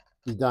to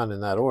be done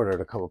in that order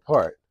to come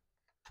apart.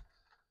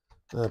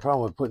 And the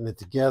problem with putting it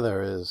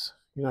together is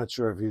you're not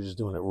sure if you're just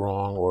doing it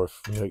wrong or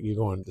if you're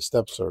going, the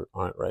steps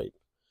aren't right.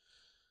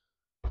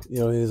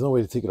 There's no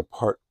way to take it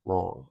apart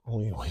wrong,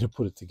 only a way to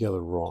put it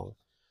together wrong.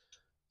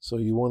 So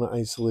you want to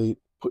isolate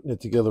putting it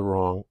together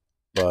wrong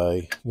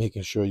by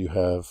making sure you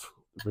have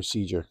the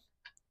procedure,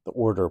 the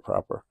order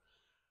proper.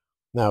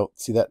 Now,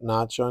 see that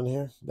notch on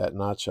here? That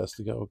notch has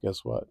to go,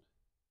 guess what?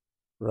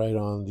 Right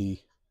on the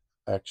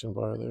action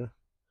bar there.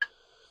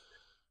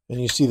 And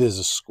you see there's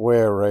a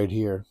square right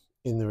here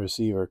in the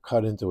receiver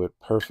cut into it,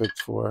 perfect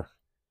for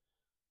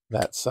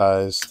that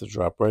size to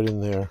drop right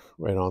in there,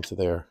 right onto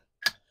there.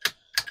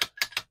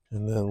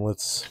 And then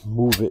let's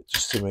move it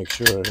just to make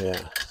sure.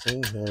 Yeah,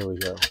 see, there we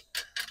go.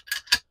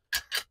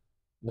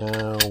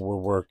 Now we're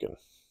working.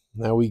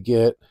 Now we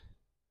get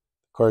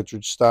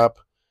cartridge stop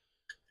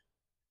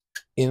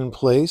in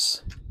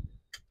place.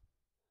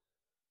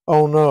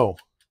 Oh no.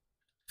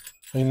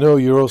 I know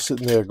you're all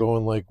sitting there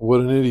going like,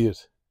 what an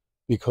idiot.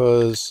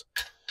 Because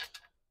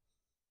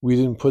we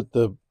didn't put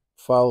the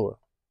follower,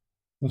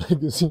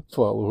 magazine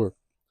follower.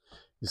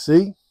 You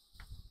see?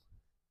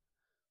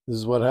 This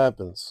is what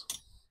happens.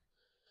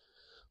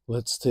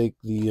 Let's take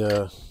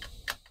the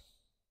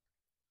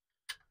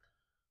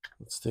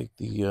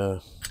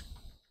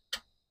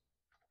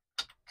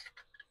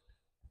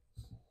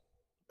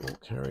we'll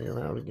carry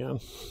her out again.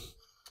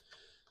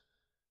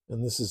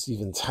 And this is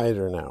even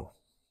tighter now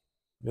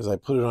because I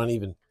put it on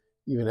even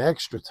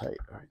extra tight.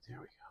 All right, there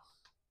we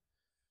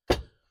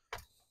go.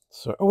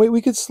 So, oh wait,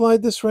 we could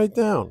slide this right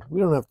down. We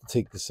don't have to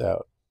take this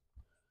out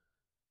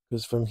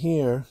because from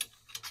here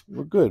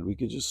we're good. We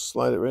could just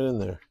slide it right in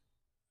there.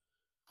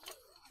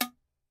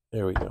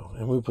 There we go.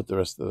 And we'll put the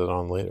rest of it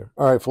on later.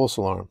 All right, false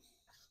alarm.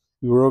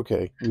 We were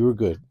okay. We were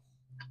good.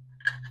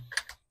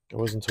 I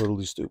wasn't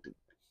totally stupid.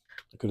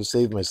 I could have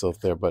saved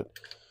myself there, but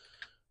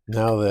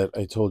now that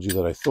I told you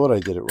that I thought I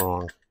did it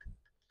wrong,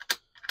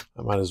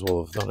 I might as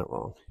well have done it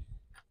wrong.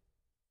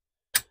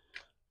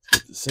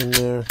 Put this in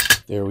there.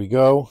 There we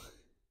go.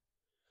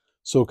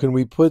 So can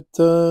we put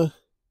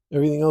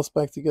everything else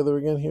back together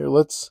again here?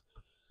 Let's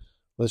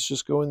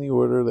just go in the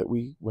order that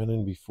we went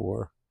in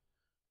before.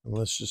 And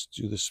let's just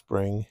do the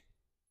spring.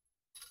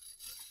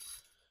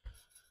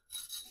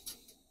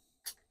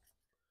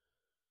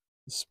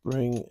 The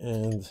spring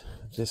and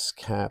this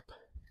cap.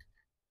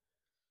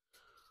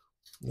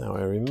 Now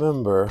I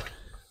remember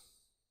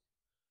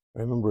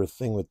a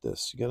thing with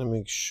this. You got to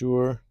make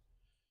sure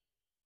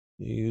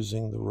you're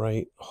using the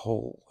right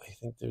hole. I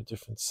think they're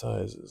different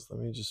sizes. Let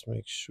me just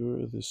make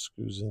sure this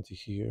screws into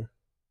here.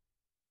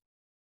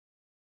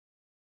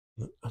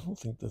 I don't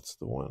think that's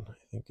the one. I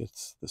think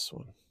it's this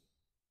one.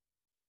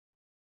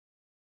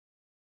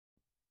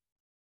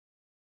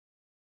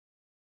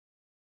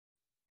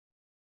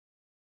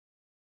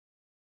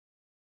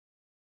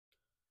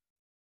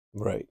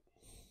 Right.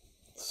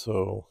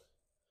 So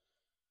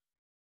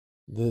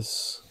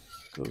this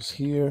goes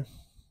here.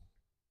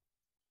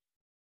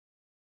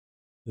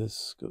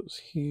 This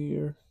goes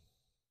here.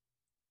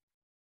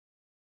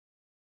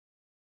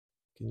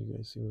 Can you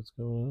guys see what's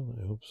going on?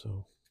 I hope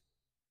so.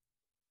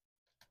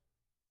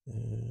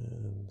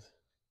 And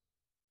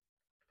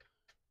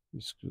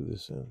we screw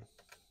this in.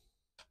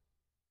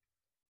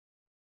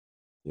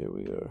 There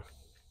we are.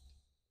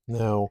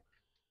 Now,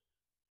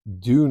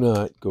 do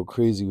not go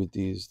crazy with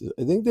these.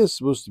 I think there's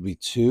supposed to be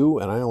two,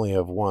 and I only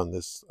have one.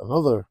 There's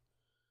another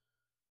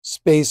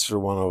space for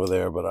one over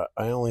there, but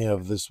I only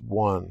have this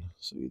one.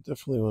 So you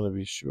definitely want to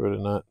be sure to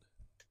not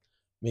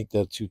make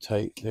that too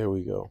tight. There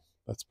we go.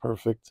 That's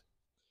perfect.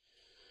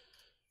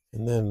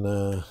 And then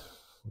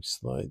we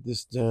slide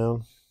this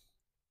down.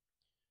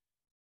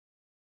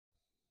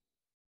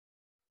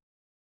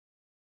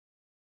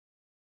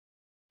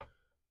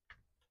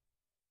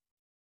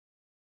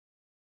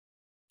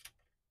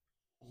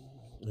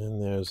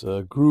 And there's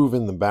a groove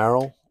in the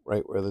barrel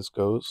right where this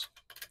goes.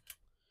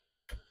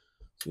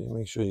 So you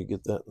make sure you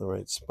get that in the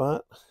right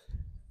spot.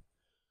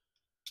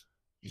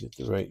 You get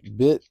the right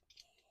bit.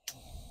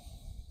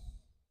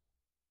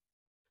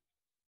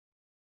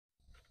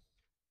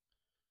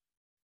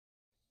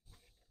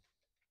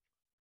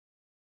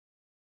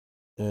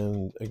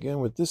 And again,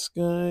 with this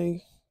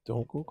guy,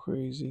 don't go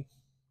crazy.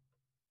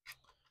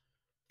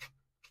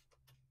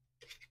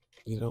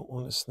 You don't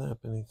want to snap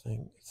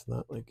anything. It's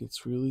not like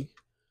it's really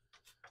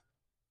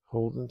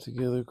holding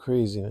together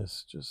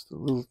craziness. Just a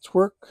little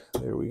twerk.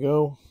 There we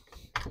go.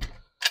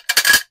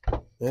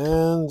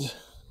 And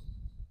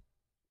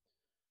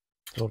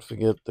Don't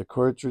forget the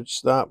cartridge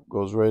stop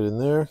goes right in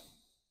there.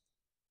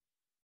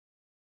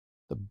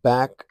 The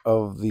back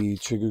of the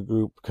trigger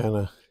group kind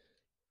of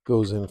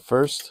goes in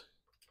first.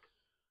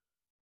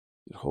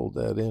 You hold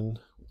that in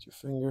with your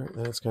finger,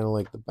 and it's kind of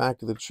like the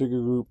back of the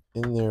trigger group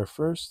in there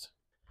first.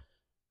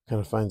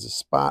 Kind of finds a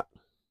spot.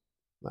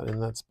 Not in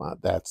that spot.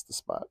 That's the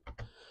spot.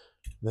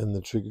 Then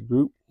the trigger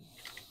group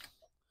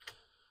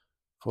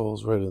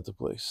falls right into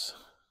place.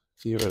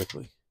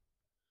 Theoretically,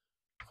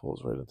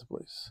 falls right into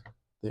place.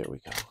 There we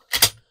go.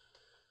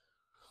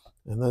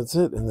 And that's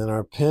it. And then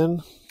our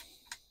pin.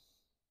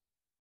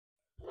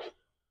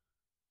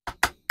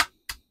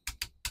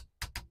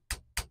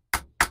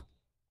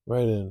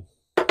 Right in.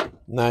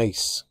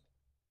 Nice.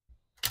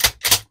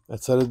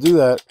 That's how to do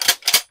that.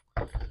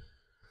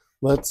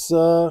 Let's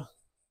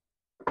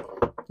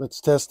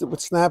test it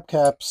with snap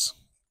caps.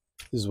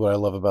 This is what I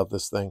love about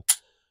this thing.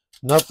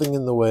 Nothing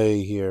in the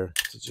way here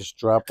to just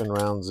dropping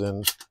rounds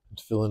in and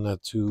filling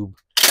that tube.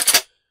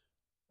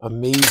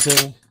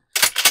 Amazing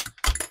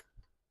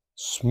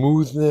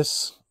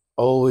smoothness.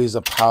 Always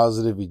a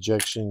positive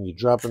ejection. You're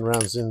dropping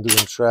rounds in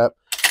doing trap.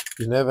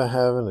 You're never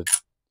having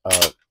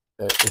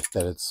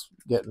that it's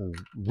getting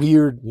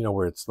weird, you know,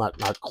 where it's not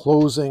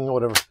closing or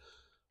whatever.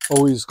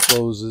 Always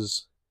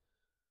closes.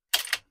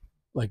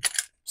 Like,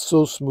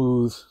 so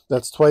smooth.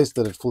 That's twice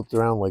that it flipped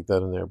around like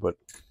that in there, but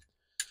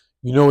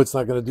you know it's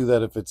not going to do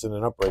that if it's in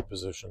an upright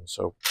position.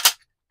 So,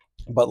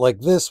 but like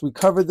this, we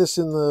covered this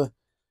in the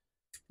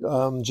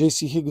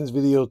JC Higgins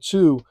video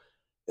too.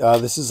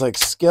 This is like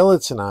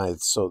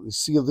skeletonized. So you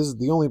see, this is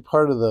the only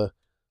part of the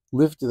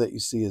lifter that you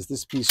see is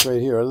this piece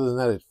right here. Other than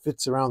that, it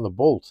fits around the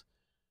bolt.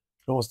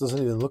 It almost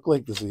doesn't even look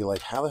like this. You're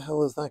like, how the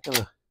hell is that going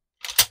to...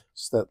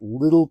 Just that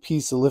little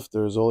piece of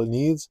lifter is all it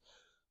needs.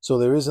 So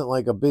there isn't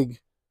like a big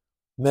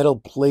metal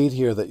plate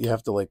here that you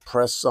have to like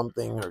press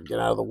something or get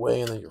out of the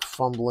way, and then you're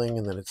fumbling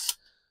and then it's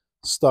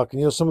stuck. And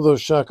you know, some of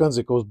those shotguns,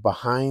 it goes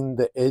behind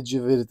the edge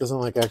of it. It doesn't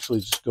like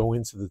actually just go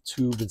into the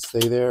tube and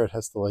stay there. It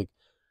has to like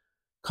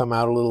come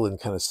out a little and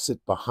kind of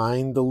sit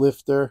behind the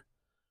lifter.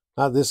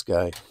 Not this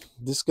guy.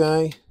 This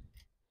guy,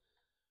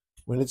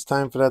 when it's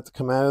time for that to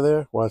come out of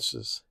there, watch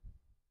this.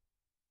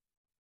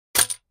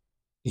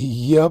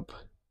 Yep,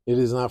 it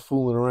is not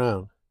fooling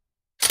around.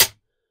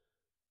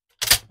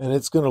 And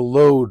it's going to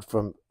load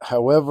from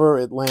however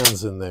it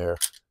lands in there.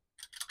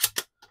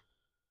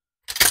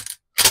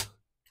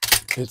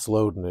 It's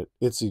loading it.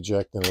 It's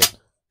ejecting it.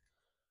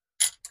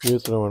 You're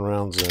throwing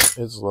rounds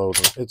in. It's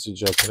loading. It's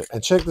ejecting it.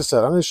 And check this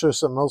out. I'm going to show you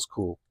something else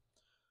cool.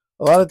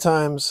 A lot of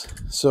times,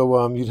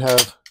 so you'd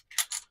have,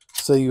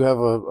 say you have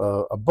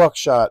a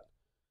buckshot.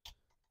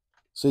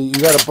 So you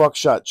got a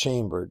buckshot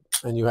chambered,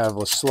 and you have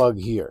a slug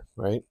here,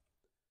 right?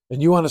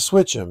 And you want to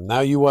switch them.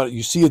 Now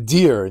you see a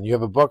deer, and you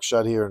have a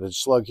buckshot here and a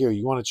slug here.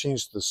 You want to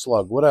change to the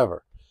slug,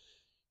 whatever.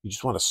 You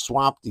just want to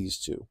swap these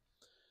two.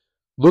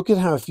 Look at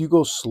how if you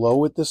go slow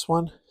with this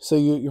one, say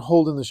you're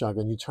holding the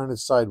shotgun, you turn it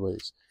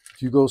sideways.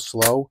 If you go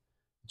slow,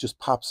 it just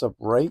pops up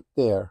right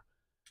there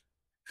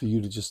for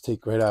you to just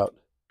take right out.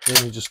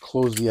 Then you just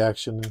close the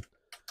action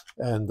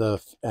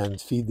and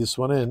feed this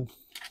one in.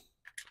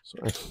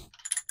 Sorry.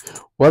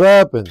 What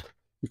happened?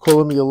 You're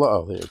calling me a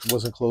low. Oh, there, it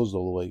wasn't closed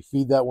all the way.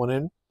 Feed that one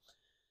in.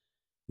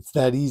 It's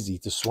that easy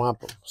to swap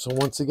them. So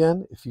once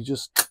again, if you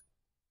just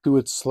do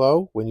it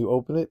slow, when you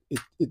open it,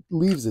 it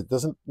leaves it,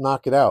 doesn't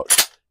knock it out.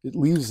 It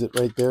leaves it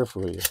right there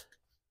for you.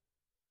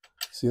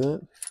 See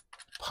that?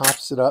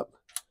 Pops it up,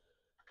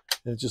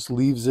 and it just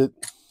leaves it.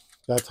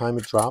 That time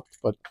it dropped,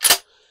 but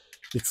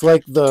it's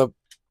like the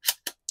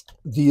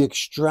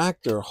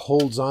extractor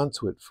holds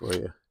onto it for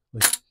you.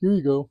 Like, here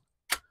you go.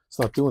 It's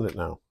not doing it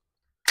now.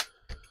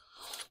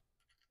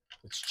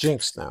 It's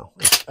jinxed now.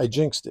 I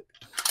jinxed it.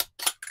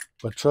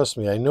 But trust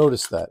me, I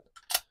noticed that.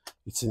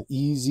 It's an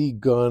easy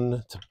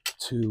gun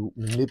to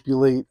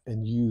manipulate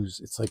and use.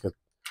 It's like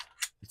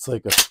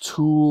a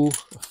tool,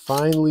 a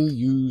finely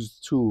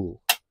used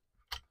tool.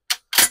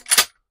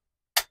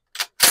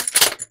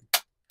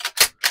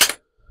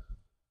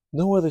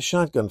 No other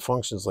shotgun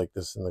functions like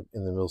this in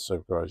the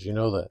Milsurp Garage. You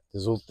know that.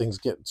 These old things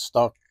get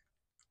stuck,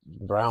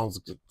 rounds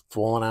get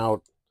falling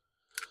out.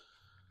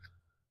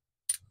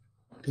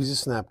 These are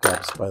snap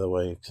caps, by the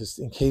way, just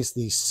in case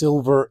the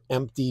silver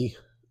empty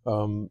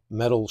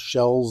metal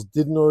shells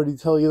didn't already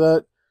tell you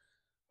that.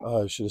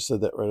 I should have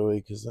said that right away,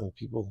 because then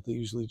people, they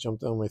usually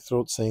jump down my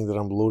throat saying that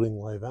I'm loading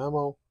live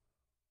ammo.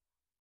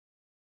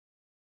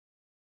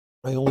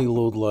 I only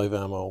load live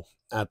ammo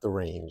at the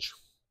range.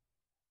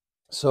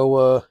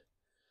 So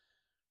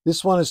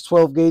this one is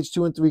 12 gauge,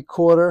 2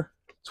 3/4,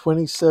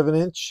 27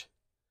 inch.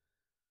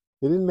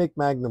 They didn't make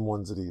Magnum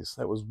ones of these.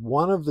 That was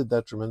one of the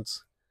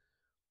detriments.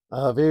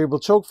 Variable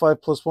choke,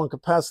 5+1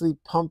 capacity,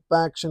 pump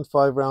action,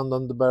 5-round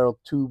underbarrel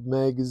tube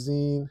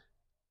magazine.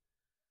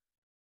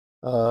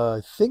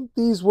 I think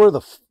these were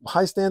the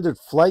high standard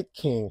Flight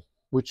King,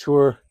 which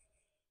were,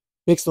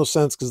 makes no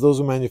sense because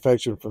those were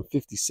manufactured from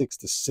 56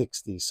 to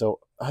 60. So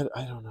I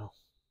don't know.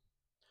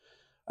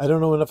 I don't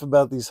know enough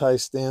about these high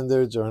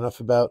standards or enough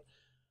about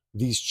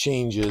these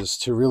changes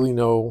to really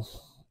know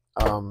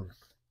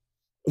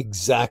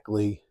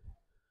exactly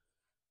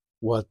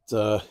what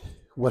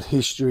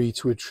history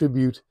to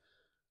attribute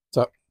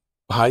to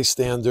High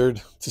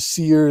Standard, to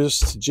Sears,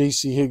 to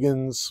J.C.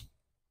 Higgins.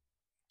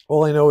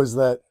 All I know is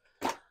that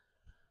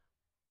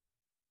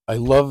I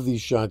love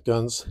these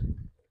shotguns.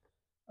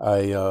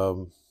 I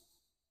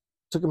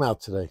took them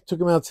out today. Took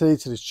them out today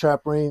to this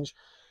trap range.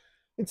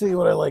 Let me tell you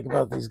what I like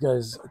about these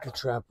guys at the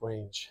trap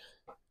range.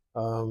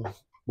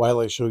 While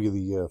I show you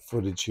the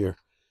footage here,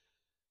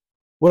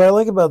 what I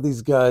like about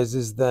these guys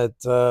is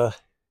that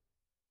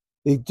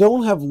they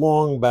don't have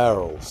long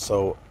barrels.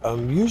 So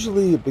I'm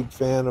usually a big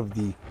fan of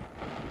the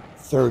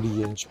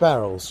 30-inch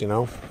barrels.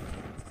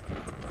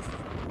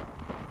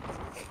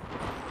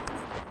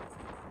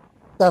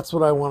 That's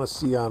what I want to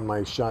see on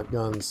my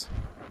shotguns.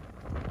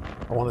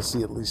 I want to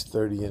see at least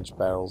 30-inch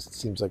barrels. It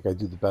seems like I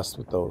do the best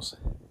with those.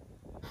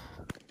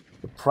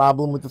 The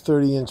problem with the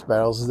 30-inch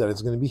barrels is that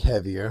it's going to be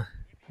heavier.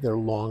 They're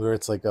longer.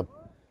 It's like a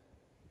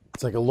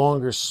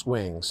longer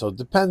swing. So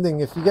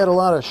depending, if you get a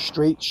lot of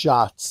straight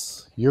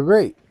shots, you're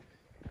great.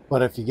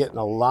 But if you're getting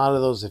a lot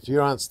of those, if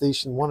you're on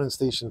station 1 and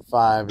station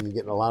 5 and you're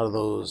getting a lot of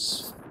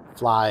those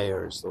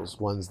flyers, those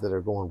ones that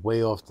are going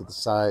way off to the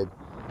side,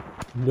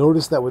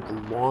 notice that with the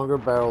longer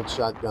barreled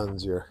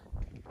shotguns, you're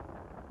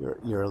at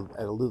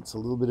it's a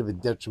little bit of a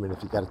detriment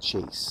if you got to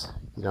chase,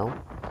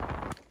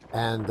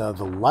 And the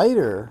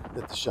lighter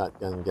that the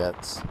shotgun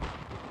gets,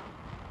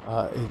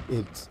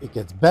 it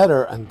gets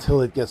better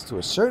until it gets to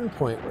a certain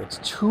point where it's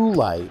too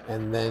light,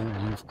 and then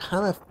you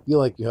kind of feel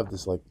like you have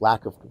this like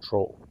lack of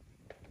control.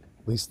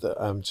 At least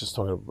I'm just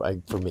talking about,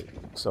 for me.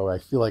 So I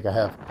feel like I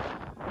have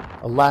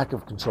a lack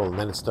of control, and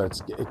then it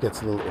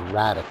gets a little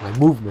erratic. My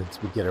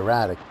movements would get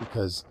erratic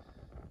because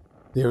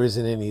there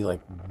isn't any like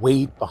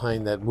weight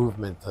behind that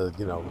movement to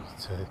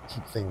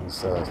keep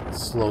things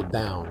slowed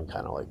down,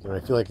 kind of like I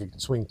feel like it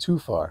could swing too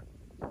far.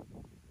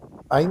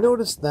 I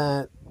noticed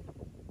that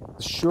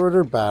the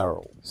shorter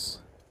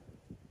barrels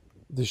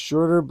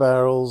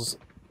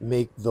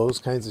make those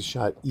kinds of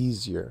shot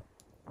easier,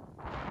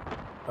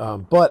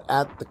 but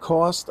at the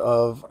cost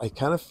of, I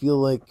kind of feel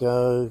like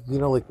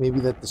like maybe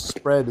that the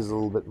spread is a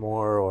little bit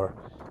more, or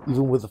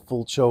even with a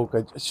full choke,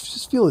 I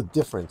just feel a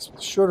difference.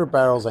 With shorter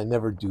barrels, I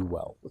never do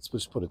well. Let's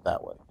just put it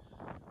that way.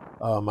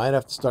 I'd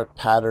have to start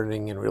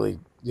patterning and really,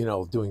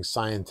 doing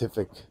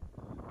scientific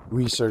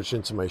research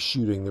into my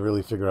shooting to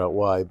really figure out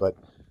why. But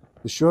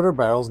the shorter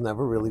barrels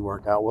never really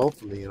work out well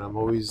for me, and I'm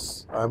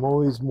always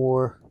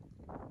more.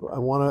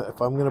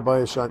 If I'm gonna buy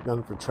a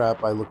shotgun for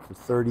trap, I look for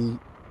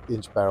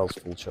 30-inch barrels,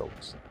 full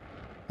chokes.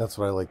 That's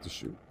what I like to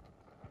shoot.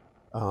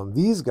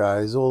 These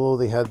guys, although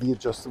they had the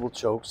adjustable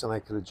chokes and I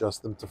could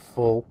adjust them to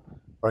full,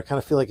 or I kind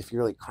of feel like if you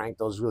really crank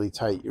those really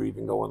tight, you're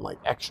even going like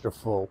extra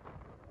full,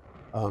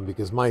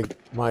 because my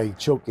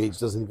choke gauge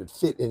doesn't even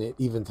fit in it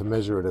even to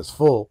measure it as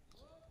full.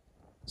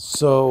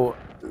 So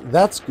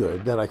that's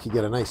good that I could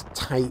get a nice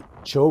tight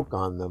choke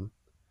on them,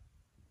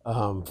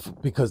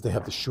 because they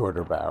have the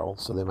shorter barrel,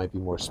 so they might be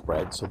more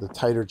spread. So the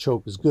tighter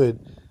choke is good.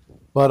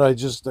 But I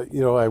just,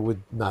 I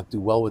would not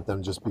do well with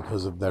them just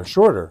because of they're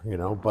shorter,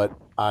 But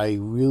I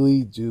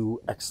really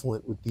do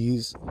excellent with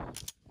these.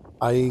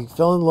 I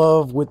fell in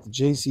love with the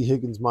J.C.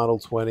 Higgins Model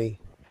 20.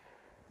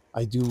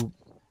 I do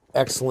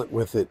excellent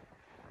with it.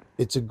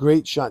 It's a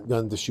great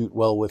shotgun to shoot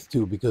well with,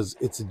 too, because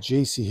it's a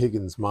J.C.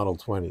 Higgins Model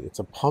 20. It's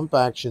a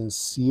pump-action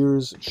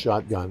Sears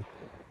shotgun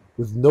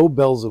with no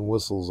bells and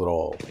whistles at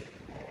all.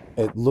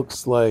 It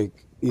looks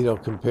like,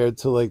 compared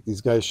to like these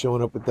guys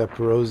showing up with their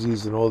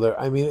Perosis and all their,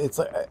 I mean, it's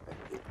like,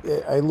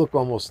 I look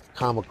almost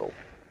comical.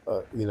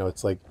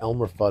 It's like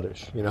Elmer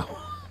Fudd-ish,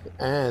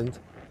 And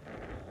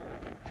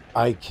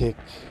I kick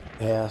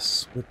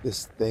ass with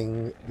this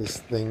thing.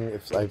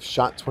 If I've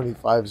shot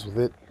 25s with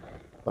it,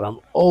 but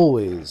I'm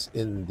always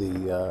in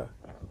the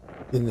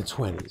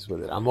 20s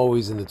with it. I'm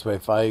always in the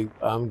 20.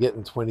 I'm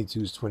getting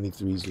 22s,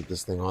 23s with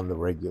this thing on the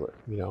regular,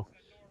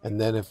 And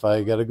then if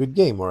I got a good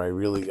game, or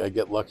I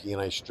get lucky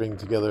and I string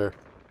together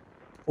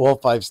all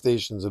 5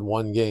 stations in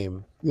one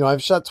game.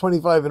 I've shot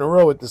 25 in a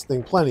row at this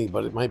thing plenty,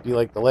 but it might be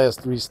like the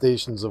last 3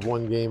 stations of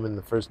one game and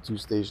the first 2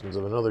 stations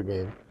of another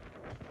game.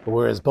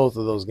 Whereas both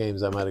of those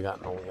games I might have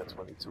gotten only a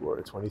 22 or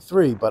a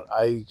 23, but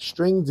I could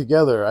string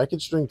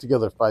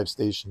together 5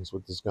 stations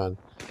with this gun.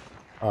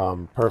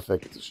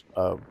 Perfect,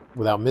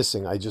 without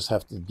missing. I just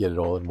have to get it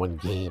all in one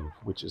game,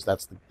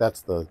 that's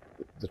the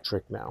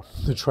trick now,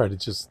 to try to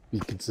just be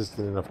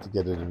consistent enough to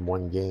get it in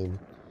one game.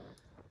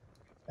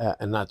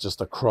 And not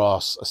just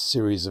across a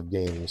series of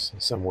games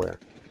somewhere.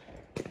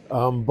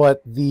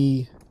 But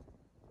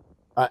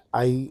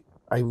I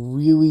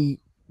really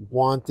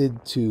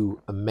wanted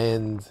to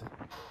amend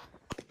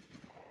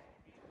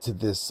to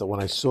this. So when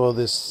I saw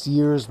this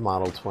Sears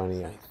Model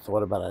 20, I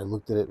thought about it. I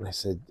looked at it and I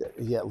said,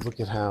 yeah, look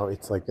at how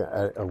it's like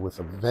with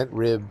a vent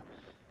rib,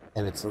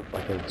 and it's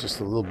like just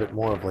a little bit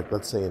more of like,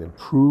 let's say, an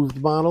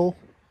improved model.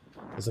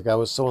 It's like I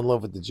was so in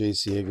love with the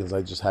J.C. Higgins,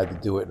 I just had to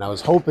do it. And I was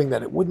hoping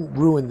that it wouldn't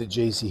ruin the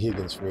J.C.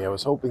 Higgins for me. I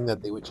was hoping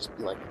that they would just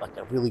be like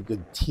a really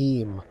good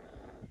team,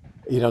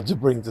 to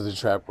bring to the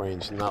trap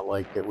range, and not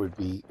like it would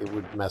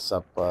mess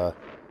up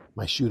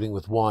my shooting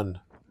with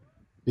one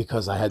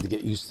because I had to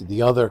get used to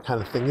the other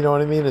kind of thing, you know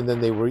what I mean? And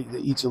then they were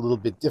each a little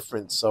bit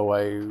different, so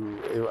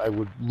I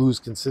would lose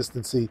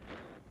consistency.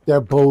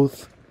 They're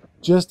both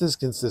just as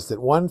consistent.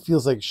 One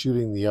feels like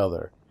shooting the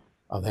other.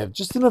 They have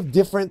just enough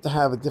different to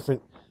have a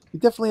different. They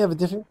definitely have a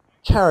different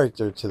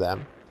character to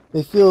them.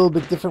 They feel a little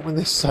bit different when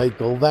they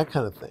cycle, that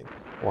kind of thing.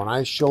 When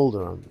I shoulder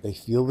them, they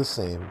feel the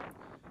same.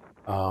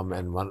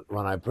 And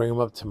when I bring them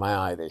up to my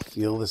eye, they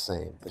feel the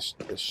same.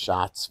 The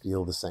shots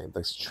feel the same.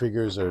 The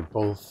triggers are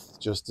both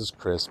just as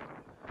crisp.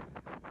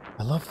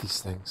 I love these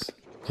things.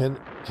 Can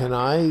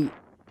I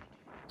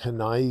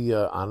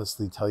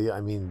honestly tell you?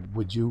 I mean,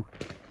 would you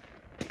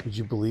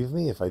believe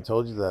me if I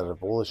told you that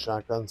of all the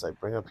shotguns I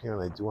bring up here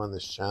and I do on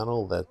this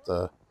channel,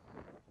 that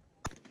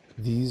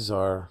these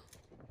are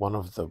one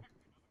of the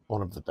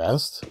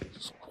best,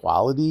 just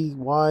quality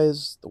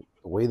wise, the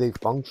way they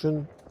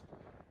function,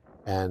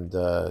 and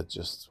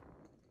just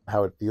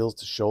how it feels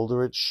to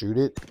shoulder it, shoot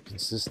it,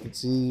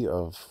 consistency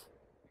of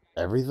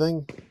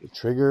everything, the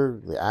trigger,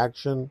 the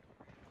action,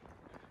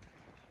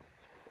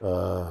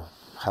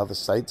 how the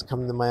sights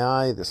come to my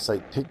eye, the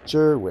sight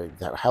picture,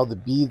 how the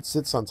bead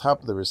sits on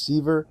top of the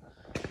receiver,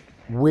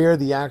 where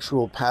the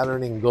actual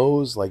patterning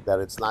goes, like that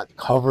it's not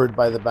covered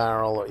by the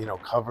barrel, or, you know,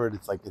 covered.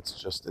 It's like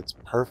it's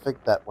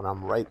perfect that when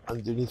I'm right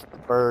underneath the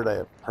bird, I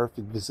have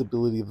perfect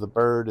visibility of the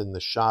bird, and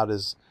the shot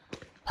is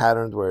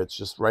patterned where it's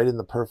just right in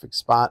the perfect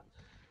spot.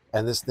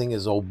 And this thing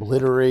is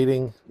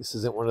obliterating. This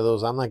isn't one of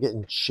those, I'm not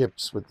getting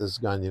chips with this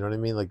gun, you know what I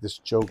mean? Like this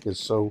choke is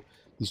so,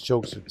 these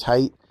chokes are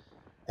tight,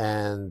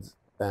 and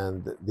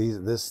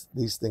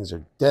these things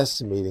are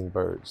decimating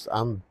birds.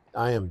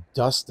 I am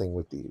dusting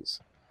with these,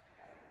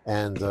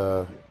 and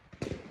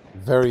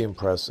very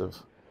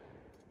impressive.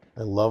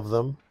 I love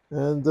them,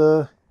 and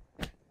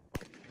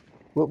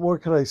what more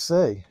can I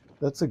say?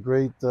 That's a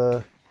great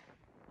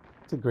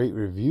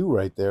review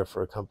right there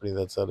for a company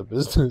that's out of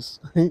business.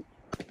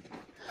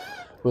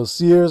 Well,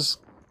 Sears,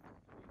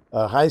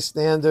 High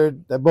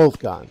Standard, they're both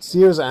gone.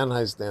 Sears and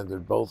High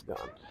Standard both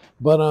gone.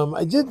 But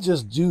I did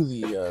just do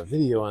the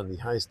video on the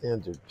High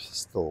Standard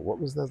pistol. What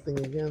was that thing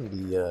again?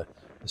 The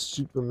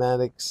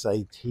Supermatic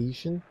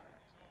Citation.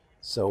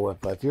 So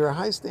if you're a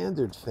High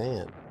Standard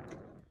fan,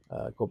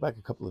 go back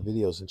a couple of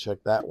videos and check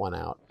that one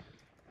out.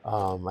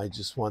 I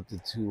just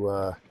wanted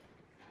to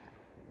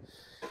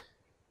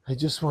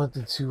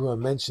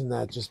mention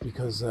that, just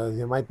because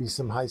there might be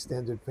some High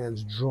Standard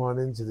fans drawn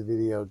into the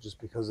video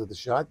just because of the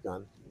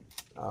shotgun.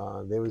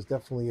 There was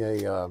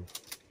definitely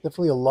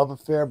a love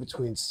affair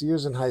between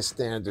Sears and High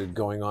Standard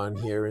going on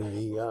here in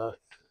the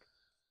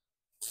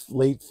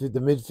mid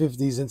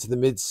 50s into the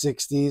mid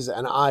 60s,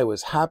 and I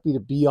was happy to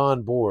be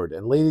on board.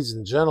 And ladies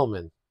and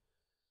gentlemen,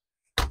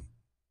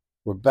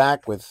 we're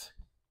back with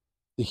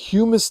the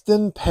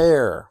Humeston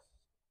pair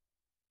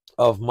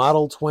of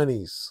Model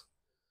 20s.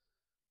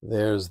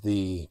 There's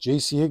the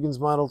J.C. Higgins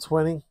Model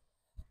 20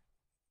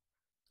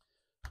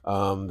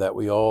 that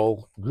we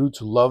all grew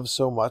to love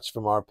so much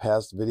from our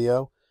past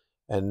video.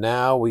 And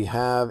now we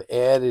have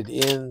added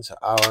into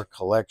our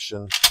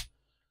collection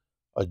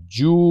a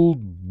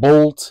jeweled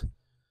bolt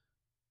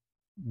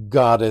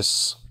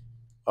goddess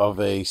of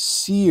a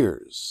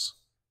Sears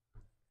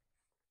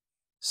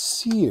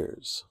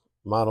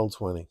Model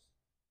 20.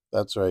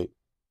 That's right.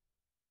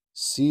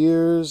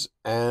 Sears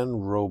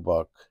and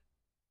Roebuck.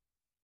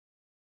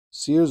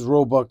 Sears,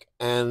 Roebuck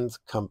and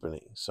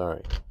Company.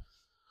 Sorry.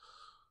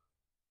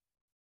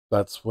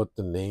 That's what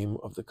the name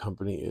of the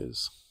company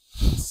is.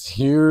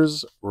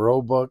 Sears,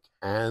 Roebuck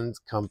and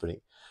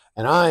Company.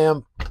 And I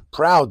am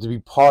proud to be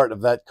part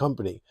of that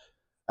company,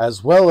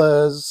 as well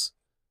as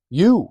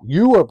you.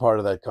 You are part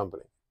of that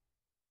company.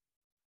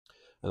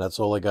 And that's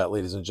all I got,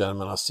 ladies and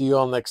gentlemen. I'll see you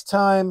all next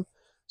time.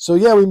 So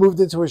yeah, we moved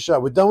into a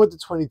shot. We're done with the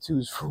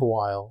 22s for a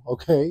while,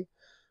 okay?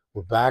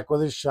 We're back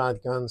with a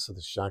shotgun, so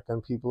the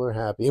shotgun people are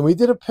happy. And we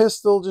did a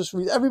pistol.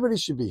 Everybody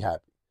should be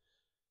happy.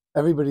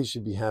 Everybody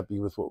should be happy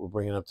with what we're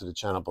bringing up to the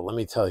channel. But let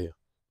me tell you,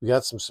 we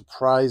got some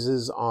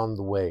surprises on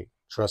the way.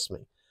 Trust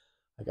me.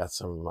 I got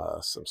some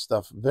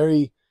stuff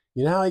very...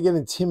 You know how I get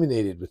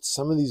intimidated with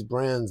some of these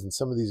brands and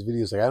some of these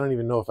videos? Like, I don't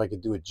even know if I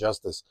could do it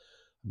justice.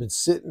 I've been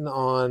sitting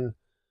on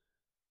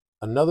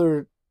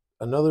another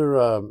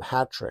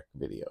hat trick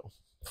video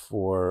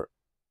for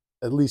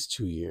at least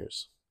 2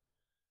 years.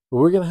 But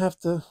we're going to have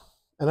to...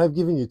 And I've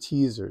given you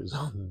teasers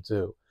on them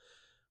too.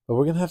 But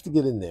we're going to have to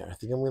get in there. I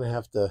think I'm going to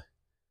have to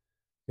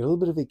get a little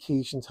bit of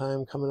vacation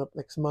time coming up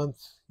next month.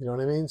 You know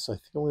what I mean? So I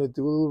think I'm going to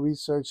do a little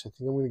research. I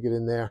think I'm going to get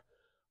in there.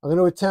 I'm going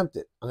to attempt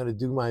it. I'm going to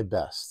do my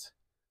best.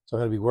 So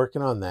I'm going to be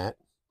working on that.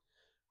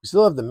 We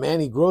still have the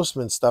Manny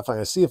Grossman stuff. I'm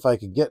going to see if I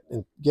could get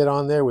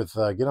on there with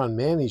get on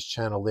Manny's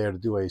channel there to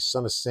do a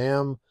Son of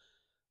Sam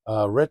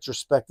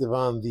retrospective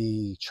on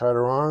the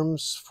Charter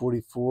Arms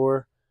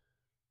 44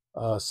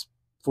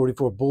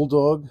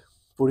 Bulldog,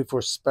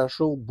 44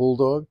 Special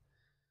Bulldog.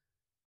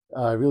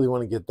 I really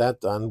want to get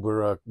that done.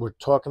 We're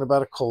talking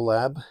about a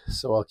collab,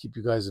 so I'll keep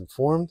you guys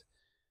informed.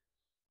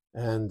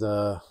 And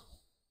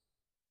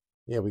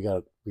yeah, we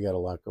got a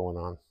lot going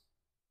on.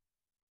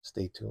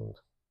 Stay tuned.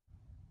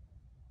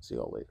 See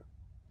y'all later.